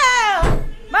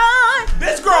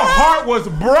 This girl's heart was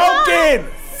broken.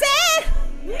 Said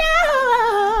no.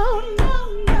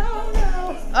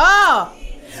 Oh.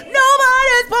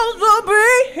 Nobody's supposed to be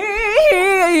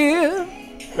here.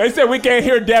 They said we can't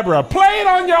hear Deborah. Play it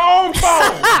on your own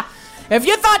phone. If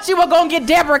you thought you were going to get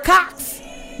Deborah Cox,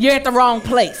 you're at the wrong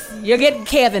place. You're getting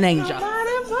Kevin Angel.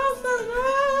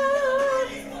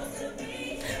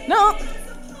 No.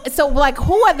 So, like,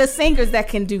 who are the singers that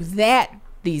can do that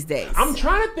these days? I'm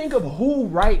trying to think of who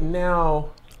right now.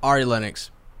 Ari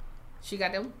Lennox. She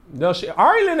got them? No,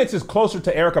 Ari Lennox is closer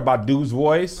to Erykah Badu's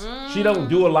voice. She don't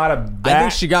do a lot of that. I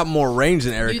think she got more range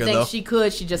than Erykah, You think though. she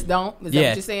could, she just don't? Is that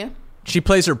what you're saying? She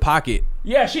plays her pocket.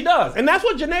 Yeah, she does. And that's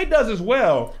what Janae does as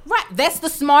well. Right. That's the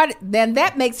smart. Then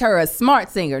that makes her a smart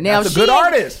singer. Now, That's a good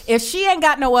artist. If she ain't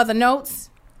got no other notes,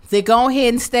 then go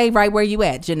ahead and stay right where you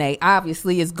at. Janae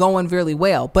obviously is going really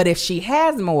well. But if she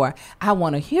has more, I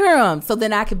want to hear them. So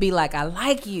then I could be like, I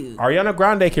like you. Ariana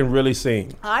Grande can really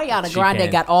sing. Ariana She Grande can.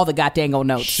 got all the goddamn old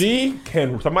notes. She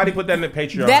can. Somebody put that in the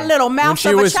Patreon. That little mouse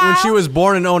When of a child. she was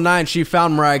born in 09, she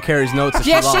found Mariah Carey's notes and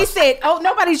yeah, she she lost. said, oh,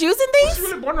 nobody's using She these?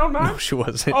 really born on No, nine? she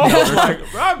wasn't. Oh, my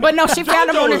God. But no, she found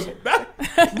them on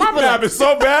My math is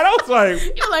so bad. I was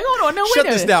like, You're like, hold on, no, wait Shut a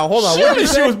this minute. down. Hold on. What surely did you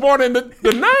she say? was born in the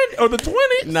 90s or the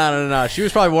 20s. No. She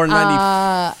was probably born in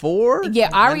 94? Yeah,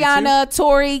 92? Ariana,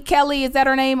 Tori Kelly, is that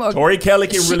her name? Or Tori Kelly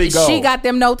can really go. She got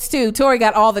them notes too. Tori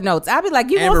got all the notes. I'd be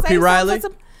like, you Amber gonna P. say Riley?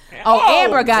 something? Oh,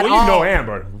 Amber got well, all. you know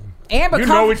Amber. Amber, You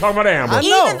know we talking about Amber. I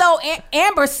know. even though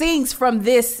Amber sings from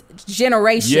this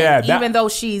generation, Yeah, that- even though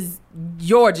she's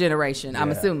your generation, I'm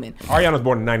assuming. Ariana's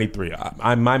born in 93.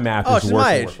 My math Oh, is she's worse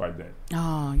my and age. worse right there.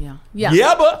 Oh yeah, yeah.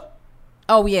 Yeah, but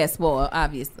Oh yes, well,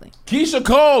 obviously. Keisha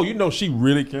Cole, you know she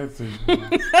really can't sing.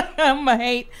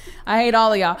 I hate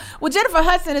all of y'all. Well, Jennifer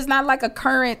Hudson is not like a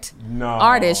current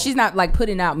artist. She's not like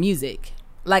putting out music.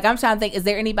 Like I'm trying to think, is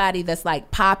there anybody that's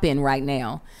like popping right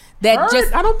now? That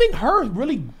I don't think hers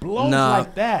really blows No.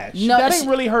 like that. No, That she- ain't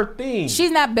really her thing.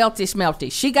 She's not belty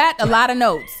schmelty. She got a lot of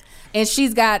notes. And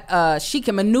she's got she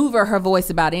can maneuver her voice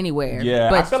about anywhere. Yeah,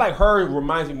 but I feel like her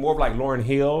reminds me more of like Lauryn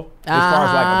Hill as far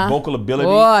as like vocal ability.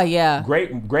 Oh yeah,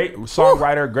 great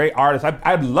songwriter, great artist.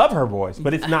 I love her voice,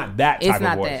 but it's not that type it's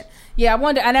not of voice. that. Yeah, I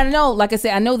wonder, and I know, like I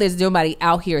said, I know there's nobody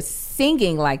out here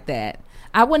singing like that.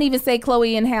 I wouldn't even say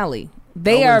Chloe and Halle.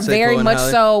 They are very much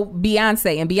so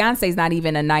Beyonce, and Beyonce's not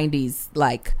even a '90s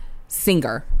like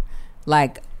singer.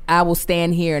 Like I will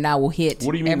stand here and I will hit.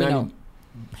 What do you mean, 90s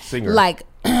singer? Like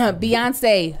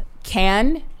Beyonce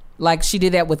can, like she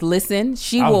did that with Listen.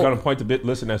 I was going to point to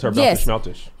Listen as her belt to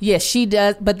Schmeltish. Yes, she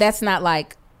does, but that's not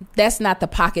the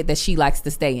pocket that she likes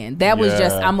to stay in. That was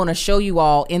just, I'm going to show you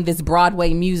all in this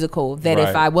Broadway musical that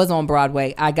if I was on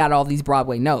Broadway, I got all these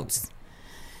Broadway notes.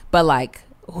 But like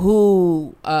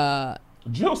who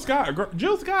Jill Scott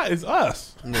is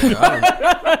us.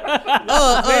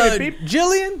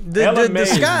 Jillian? Ella May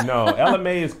Scott? Ella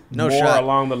May is more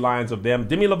along the lines of them.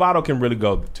 Demi Lovato can really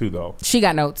go too, though. She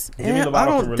got notes. I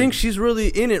don't think she's really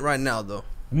in it right now, though.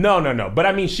 No. But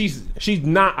I mean, she's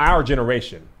not our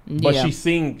generation. But she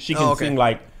can sing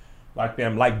like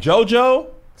them. Like JoJo.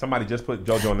 Somebody just put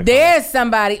JoJo in the There's comments.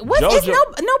 somebody. It's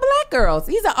no black girls.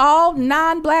 These are all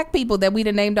non-black people that we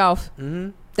done named off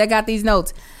that got these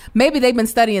notes. Maybe they've been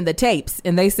studying the tapes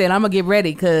and they said, I'm going to get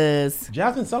ready because...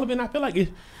 Jasmine Sullivan, I feel like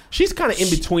she's kind of in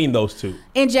between those two.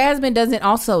 And Jasmine doesn't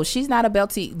also... She's not a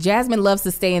belty. Jasmine loves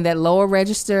to stay in that lower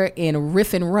register and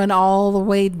riff and run all the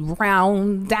way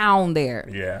round down there.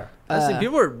 Yeah. I see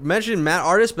people are mentioning mad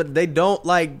artists, but they don't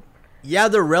like... Yeah,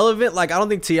 they're relevant. Like, I don't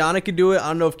think Tiana could do it. I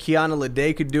don't know if Kiana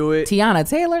Lede could do it. Tiana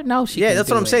Taylor? No, she Yeah, that's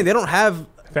what I'm saying. They don't have...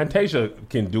 Fantasia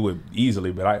can do it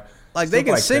easily, but Like they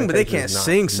can sing, but they can't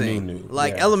sing. New.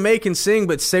 Like Ella May can sing,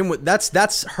 but same with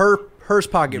that's hers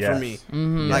pocket for me.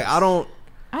 Mm-hmm. Like I don't.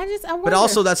 I wonder. But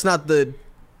also that's not the.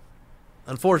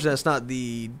 Unfortunately, that's not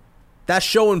the. That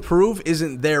show and prove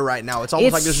isn't there right now. It's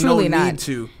almost like there's no need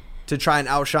to try and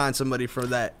outshine somebody for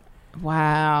that.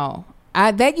 Wow,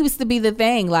 that used to be the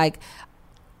thing. Like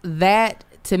that.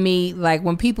 To me, like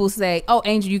when people say, "Oh,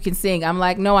 Angel, you can sing," I'm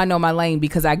like, "No, I know my lane,"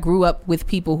 because I grew up with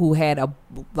people who had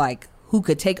who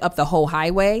could take up the whole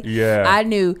highway. Yeah, I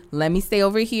knew. Let me stay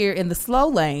over here in the slow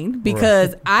lane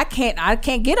because I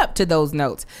can't get up to those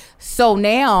notes. So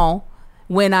now,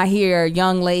 when I hear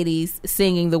young ladies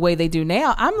singing the way they do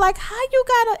now, I'm like, "How you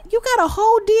got a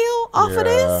whole deal off of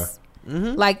this?"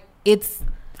 Mm-hmm. Like it's.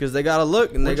 Because they gotta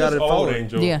look and they gotta follow.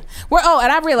 Angel. Yeah,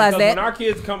 and I realized that when our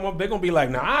kids come up, they're gonna be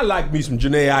like, "Nah, I like me some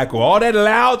Janae Aiko. All that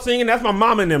loud singing, that's my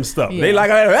mama and them stuff. Yeah. They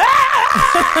like, I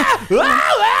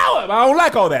don't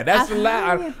like all that. That's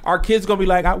loud." Our kids gonna be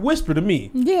like, "I whisper to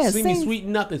me, sing me sweet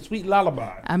nothing, sweet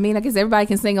lullaby." I mean, I guess everybody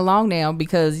can sing along now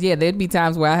because there'd be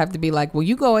times where I have to be like, "Well,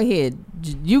 you go ahead,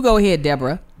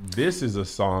 Deborah." This is a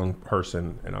song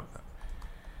person, and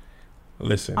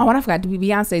listen. Oh, and I forgot.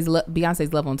 Beyonce's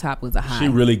Love on Top was a high. She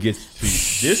really gets to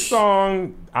this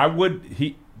song.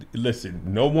 Listen.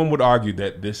 No one would argue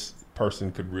that this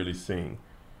person could really sing,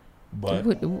 but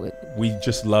we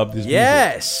just love this.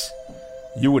 Yes,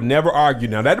 music. You would never argue.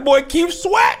 Now that boy Keith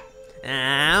Sweat.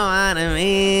 I wanna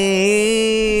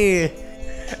be.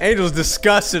 Angel's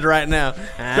disgusted right now.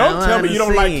 Don't tell me you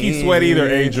don't like Keith Sweat either,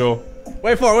 Angel.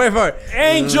 Wait for it.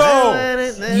 Angel.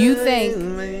 You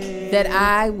think that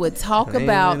I would talk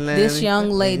about this young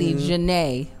lady,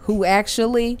 Janae, who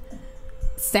actually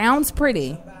sounds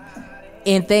pretty,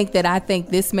 and think that I think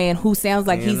this man who sounds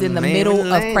like he's in the middle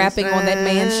of crapping on that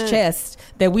man's chest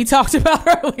that we talked about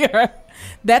earlier.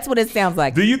 That's what it sounds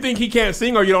like. Do you think he can't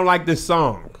sing or you don't like this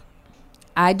song?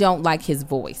 I don't like his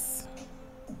voice.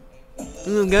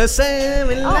 I'm gonna say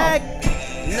me like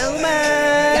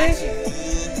nobody.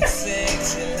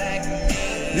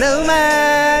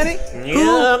 Nobody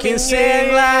who can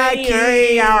sing like you.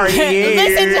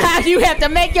 Listen to how you have to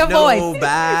make your voice.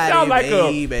 Nobody, sound like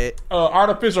a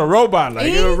artificial robot. Like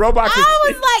a robot. I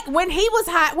was like, when he was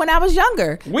hot, when I was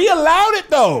younger. We allowed it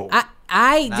though.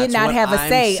 I did not have a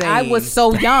say. I was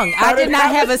so young. I did not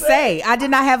have a say. I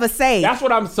did not have a say. That's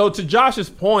what so to Josh's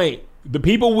point, the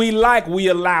people we like, we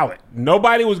allow it.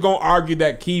 Nobody was going to argue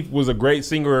that Keith was a great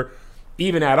singer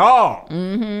even at all.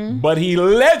 Mm-hmm. But he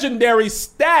legendary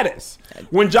status.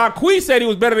 When Jacquees said he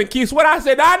was better than Keith Sweat, I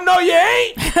said, I know you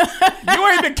ain't. You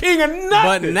ain't the king of nothing.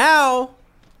 But now,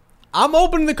 I'm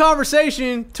opening the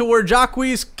conversation to where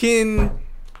Jacquees can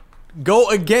go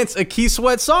against a Keith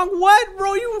Sweat song. What,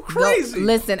 bro? You crazy? No,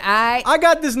 listen, I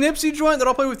got this Nipsey joint that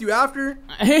I'll play with you after.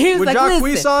 He was with like,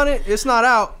 Jacquees on it. It's not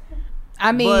out.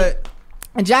 I mean,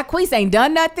 and Jacquees ain't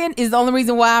done nothing is the only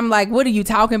reason why I'm like, what are you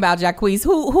talking about, Jacquees?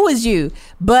 Who is you?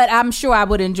 But I'm sure I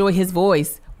would enjoy his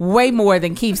voice way more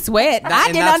than Keith Sweat. I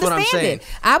didn't understand it.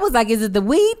 I was like, is it the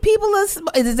weed people?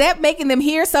 Is that making them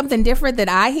hear something different than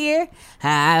I hear?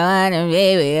 I wanna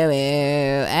be.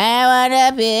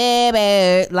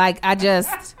 Like, I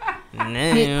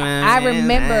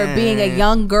remember being a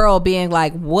young girl being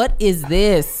like, what is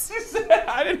this? She said,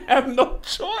 I didn't have no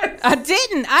choice. I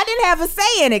didn't have a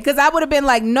say in it because I would have been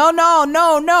like,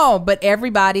 no. But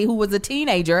everybody who was a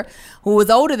teenager who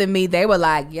was older than me, they were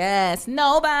like, yes,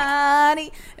 nobody.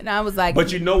 And I was like,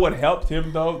 but you know what helped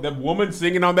him though? The woman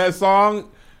singing on that song.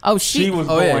 Oh, she was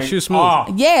going. Yeah, she was smooth. Off.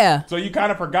 Yeah. So you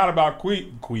kind of forgot about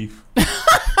Queef.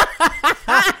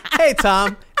 Hey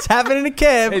Tom, it's happening in a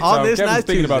cab on this Kevin's nice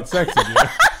thinking Tuesday. about sex again.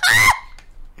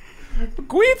 Queef?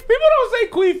 People don't say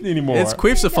queef anymore.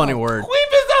 Queef's a funny word.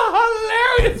 Queef is a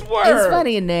hilarious word. It's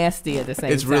funny and nasty at the same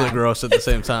time. It's really gross at the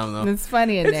same time, though. It's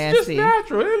funny and It's nasty. just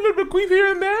natural. A little bit of queef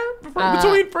here and there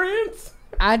between friends.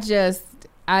 I just.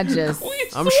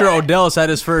 Queef I'm sweat. sure Odell's had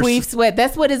his first. Queef Sweat.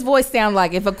 That's what his voice sounds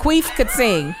like. If a queef could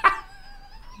sing,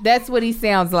 that's what he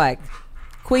sounds like.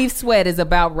 Queef Sweat is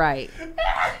about right.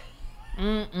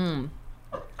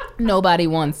 Nobody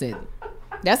wants it.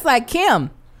 That's like Kim.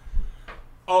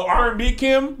 Oh, R&B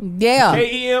Kim? Yeah.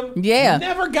 K-E-M? Yeah.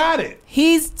 Never got it.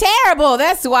 He's terrible.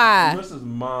 That's why. Melissa's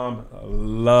mom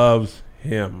loves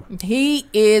him. He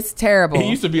is terrible. He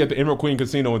used to be at the Emerald Queen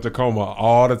Casino in Tacoma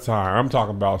all the time. I'm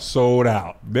talking about sold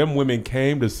out. Them women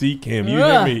came to see Kim. You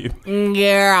hear me?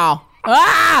 Girl.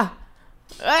 Ah!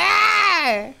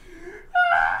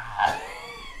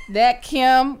 That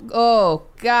Kim, oh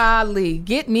golly,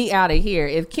 get me out of here.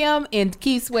 If Kim and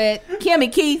Keith Sweat, Kim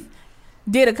and Keith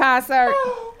did a concert,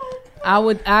 I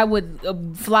would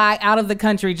fly out of the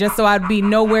country just so I'd be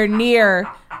nowhere near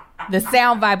the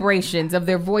sound vibrations of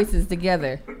their voices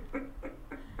together.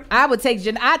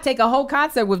 I'd take a whole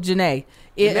concert with Janae.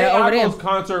 Janae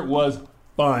concert was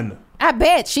fun. I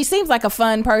bet. She seems like a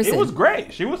fun person. It was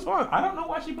great. She was fun. I don't know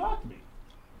why she blocked me.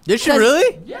 Did she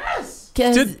really? Yes.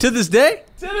 To this day?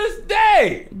 To this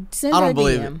day. Send I her don't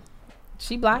believe DM. it.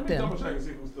 She blocked him. Double check and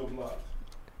see if it was still blocked.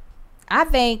 I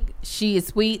think she is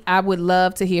sweet. I would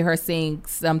love to hear her sing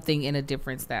something in a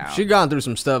different style. She gone through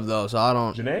some stuff though, so I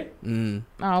don't. Janae?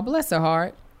 Oh, bless her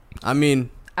heart. I mean,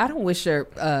 I don't wish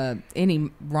her any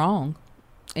wrong,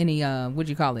 any what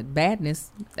do you call it,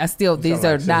 badness. These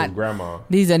are not grandma.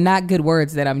 These are not good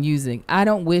words that I'm using. I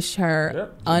don't wish her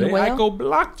unwell. Janae Aiko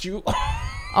blocked you.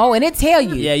 Oh, and it tell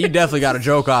you. yeah, you definitely got a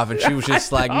joke off, and she was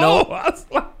just like, no. I was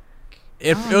like,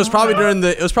 It was probably during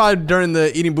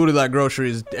the eating booty like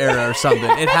groceries era or something.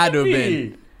 It had to have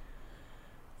been.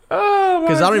 Oh,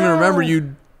 Because I don't even remember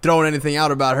you throwing anything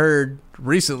out about her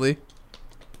recently.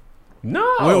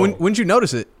 No. When'd you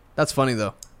notice it? That's funny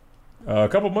though. A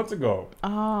couple months ago.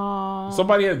 Oh.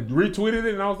 Somebody had retweeted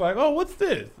it, and I was like, "Oh, what's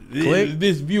this? Click.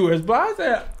 This viewer's I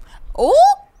said,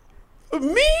 Oh.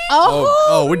 me?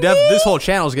 Oh, this whole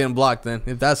channel's getting blocked then.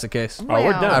 If that's the case, Oh,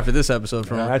 we're done after this episode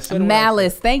from I said what I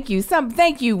Malice, thank you.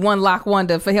 Thank you, One Lock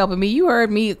Wonder, for helping me. You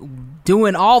heard me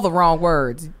doing all the wrong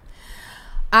words.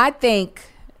 I think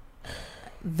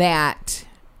that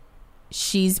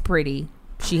she's pretty.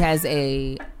 She has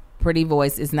a pretty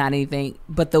voice. It's not anything,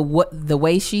 but the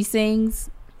way she sings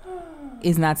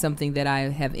is not something that I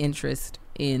have interest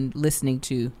in listening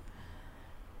to,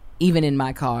 even in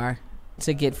my car,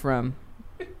 to get from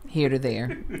here to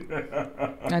there.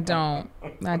 I don't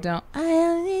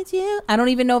need you. I don't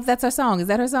even know if that's her song. Is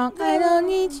that her song? I don't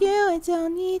need you. I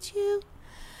don't need you.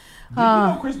 Did you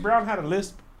know Chris Brown had a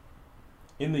lisp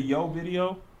in the Yo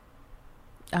video?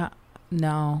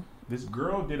 No. This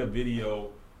girl did a video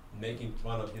making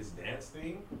fun of his dance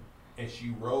thing, and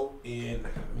she wrote in.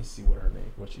 Let me see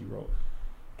what she wrote.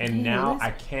 And now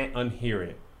I can't unhear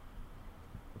it.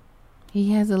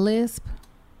 He has a lisp.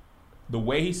 The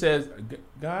way he says,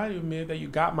 "God, you admit that you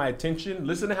got my attention."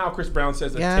 Listen to how Chris Brown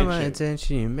says attention. got my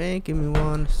attention, you're making me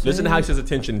want to. Listen to how he says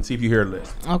attention and see if you hear a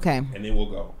lisp. Okay. And then we'll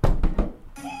go.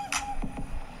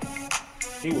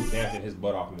 He was dancing his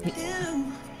butt off in this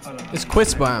song. It's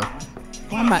Quits Bound.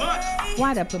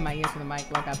 Why'd I put my ear to the mic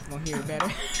like I was gonna hear it better?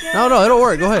 No, it'll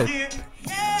work. Go ahead.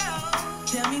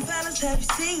 Tell me, fellas, have you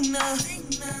seen her?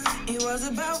 It was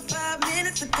about 5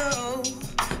 minutes ago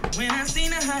when I seen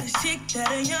the hottest chick that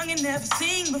a youngin' never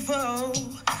seen before.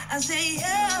 I say, yo,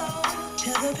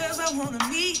 tell the girls I wanna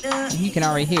meet her. You can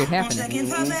already hear it happening. Second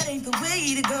thought, that ain't the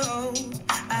way to go.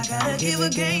 I gotta give her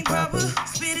game proper.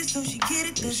 Spit it so she get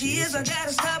it. There she is, I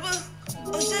gotta stop her.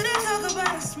 Or should I talk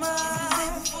about a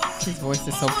smile? His voice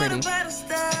is so pretty.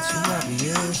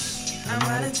 I'm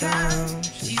out of town.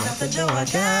 She's out the door. I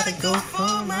gotta go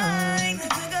for mine. I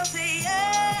think I'll say,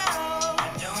 yeah. I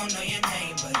don't know your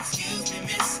name, but excuse me,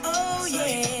 miss. Oh,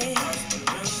 yeah.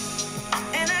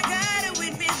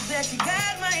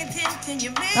 attention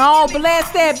you make. Oh,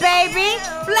 bless that baby.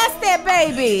 Bless that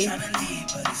baby. Tryna leave,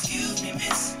 but excuse me,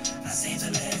 miss. I saved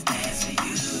the last dance for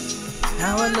you.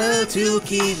 I would love to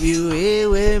keep you here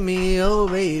with me, oh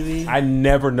baby. I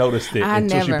never noticed it I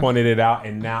until she never. pointed it out,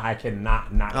 and now I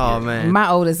cannot not. Oh hear it. man. My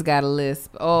oldest got a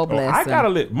lisp. Oh, bless I him. got a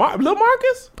list. Little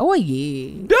Marcus? Oh,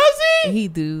 yeah. Does he? He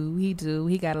do.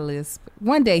 He got a lisp.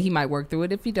 One day he might work through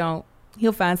it. If he don't,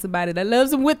 he'll find somebody that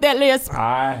loves him with that lisp.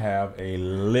 I have a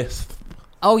list.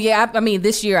 Oh, yeah. I mean,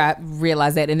 this year I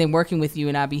realized that. And then working with you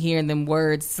and I be hearing them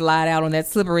words slide out on that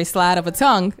slippery slide of a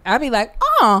tongue. I'd be like,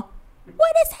 oh,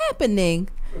 what is happening?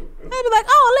 I'd be like,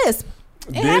 oh, lisp.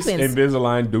 It This happens.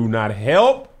 Invisalign do not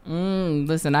help.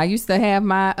 Listen, I used to have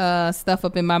my stuff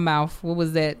up in my mouth. What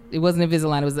was that? It wasn't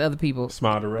Invisalign. It was other people.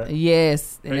 Smile Direct.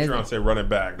 Yes. And Patreon say run it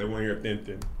back. They want to hear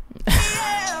thin.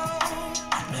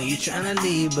 I know you trying to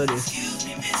leave, but it's Excuse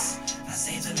me, miss. I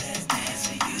saved the last dance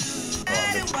for you.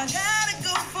 I know I gotta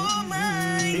go for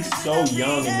mine. He's so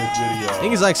young in this video. I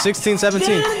think he's like 16,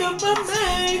 17.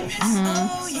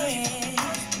 Oh, yeah.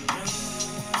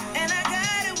 And I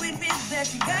gotta admit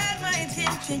that you got my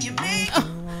attention. You make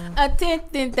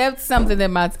attention. That's something that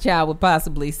my child would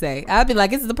possibly say. I'd be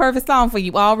like, this is the perfect song for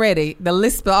you already. The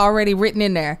lisp are already written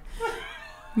in there.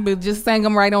 But just sang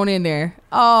them right on in there.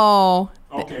 Oh.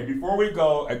 Okay, before we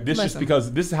go, this is Listen.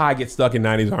 because this is how I get stuck in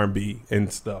 90s R&B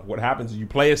and stuff. What happens is you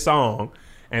play a song,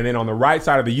 and then on the right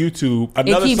side of the YouTube,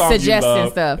 another keeps song you suggesting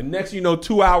love, stuff. and next you know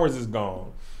 2 hours is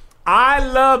gone. I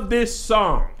love this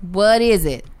song. What is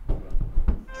it?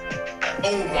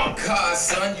 Oh my God,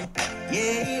 son, you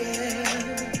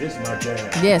This is my jam.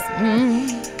 Yes.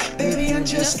 Mm-hmm. baby, I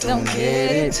just don't get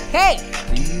it. Hey,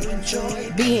 Do you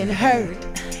enjoy? being heard.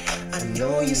 I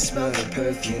know you smell the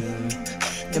perfume.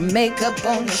 The makeup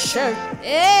on your shirt.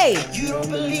 Hey, You don't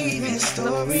believe in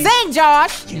stories. sing,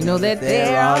 Josh. You know that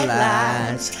There are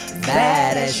lies,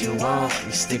 bad as you want.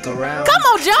 You stick around. Come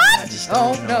on, I Josh. just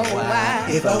Oh, don't no, know why.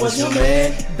 If I was your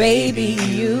man, Baby,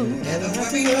 you. never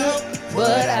hurry up.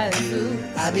 What I do.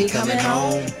 I be coming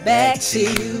home Back to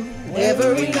you.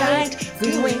 Every night.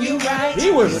 Doing you right.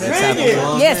 He was You're the type of singing.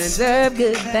 woman, Yes, serve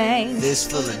good things. This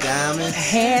full of diamonds.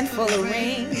 Handful of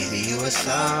rings. Baby, you a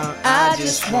star. I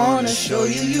just wanna show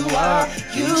you you are.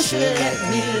 You should let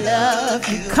me love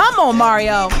you. Come on,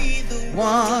 Mario.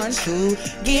 Want to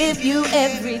give you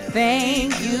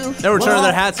everything you. They were turning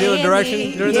their hats the other want direction in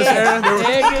me. during this era? They were-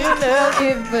 Take your love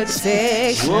and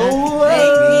protection. Whoa.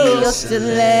 Make me your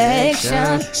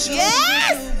selection.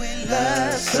 Yes.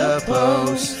 Love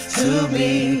supposed to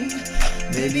be.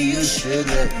 Maybe you should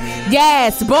let me.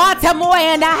 Yes, Baltimore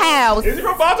in the house. Is he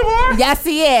from Baltimore? Yes,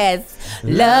 he is.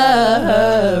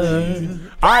 Love.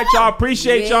 All right, y'all.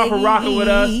 Appreciate y'all for rocking with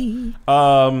us.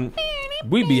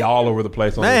 We be all over the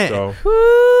place on Man. this show.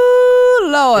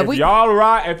 Ooh, Lord.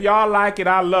 If y'all like it,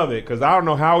 I love it. Because I don't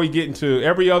know how we get into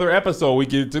every other episode. We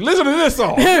get to listen to this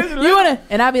song. You wanna?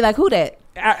 And I'll be like, who that?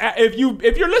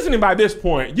 If you're listening by this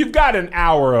point, you've got an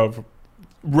hour of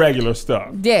regular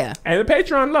stuff. Yeah, And the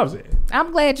Patreon loves it.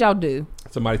 I'm glad y'all do.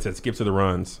 Somebody said skip to the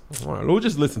runs. All right, we'll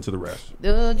just listen to the rest. Do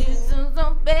you do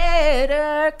some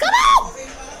better? Come on.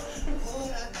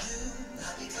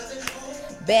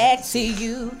 Back to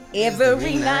you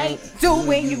every night,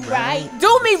 doing you right.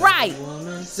 Do me right.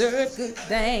 Serve good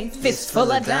things,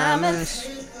 fistful of diamonds.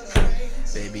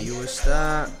 Baby, you a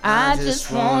star. I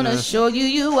just wanna show you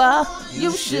you are.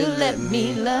 You should let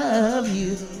me love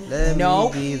you. Let No.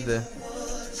 me be the.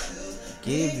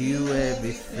 Give you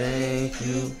everything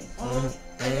you want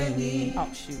and need. Oh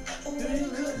shoot.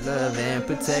 Love and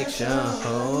protection.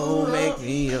 Oh, make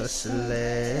me your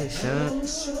selection.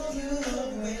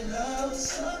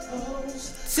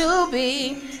 To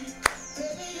be.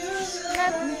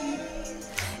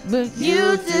 But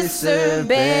you deserve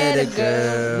better,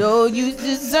 girl. Oh, you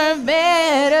deserve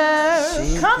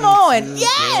better. Come on,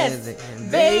 yes,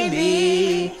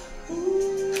 baby.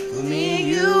 For Me and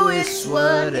you is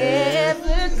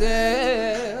whatever,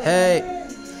 girl. Hey,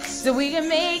 So we can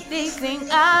make these things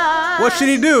out. what should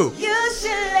he do? You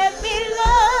should let me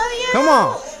love you. Come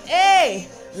on. Hey,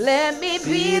 let me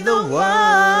be the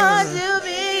one to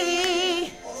be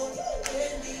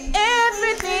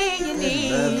everything you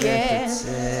need. Yeah.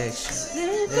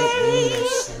 Baby,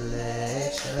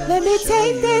 let me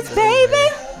take this, baby.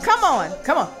 Come on,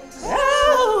 come on.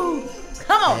 Oh,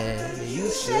 come on. You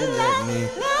should let me.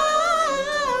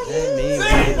 Love you. Let me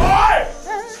Sing, be boy!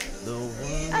 the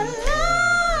one. I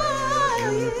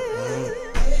love you.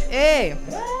 Hey.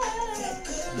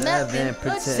 Love and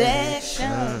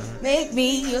protection. Make me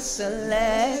your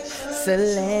selection,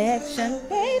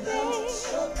 baby.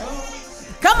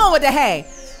 Come on with the hey.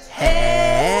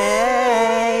 Hey.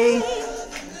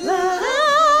 Love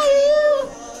you.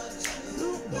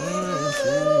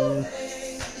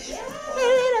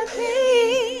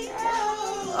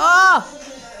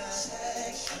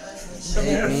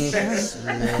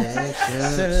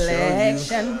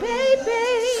 Selection,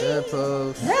 baby.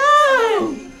 Supposed.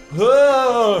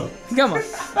 No. Come on.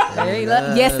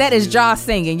 Yes, that is Josh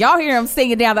singing. Y'all hear him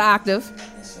singing down the octave.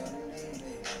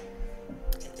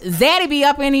 Zaddy be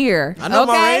up in here. I know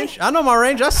my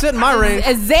range. I sit in my range.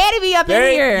 Zaddy be up in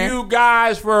here. Thank you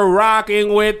guys for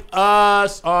rocking with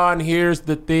us on Here's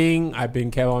the Thing. I've been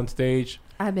Kev on stage.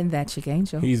 I've been that chick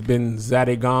angel. He's been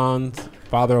Zaddy Gons,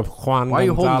 father of Juan Why are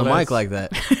you Gonzalez. holding the mic like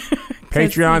that?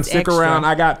 Patreon, It's stick extra. around.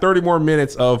 I got 30 more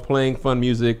minutes of playing fun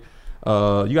music. You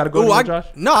got to go to Josh?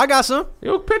 No, I got some.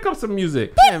 Yo, pick up some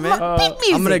music. Yeah, man. Pick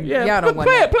music. I'm gonna- Yeah, Y'all don't want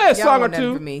play that. a Y'all song or want nothing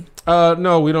two. for me.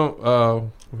 No, we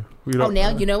don't. We don't. Oh,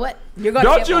 now you know what? You're gonna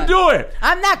Don't get you one. do it.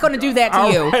 I'm not going to do that to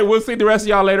All you. right, we'll see the rest of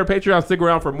y'all later. Patreon, stick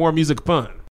around for more music fun.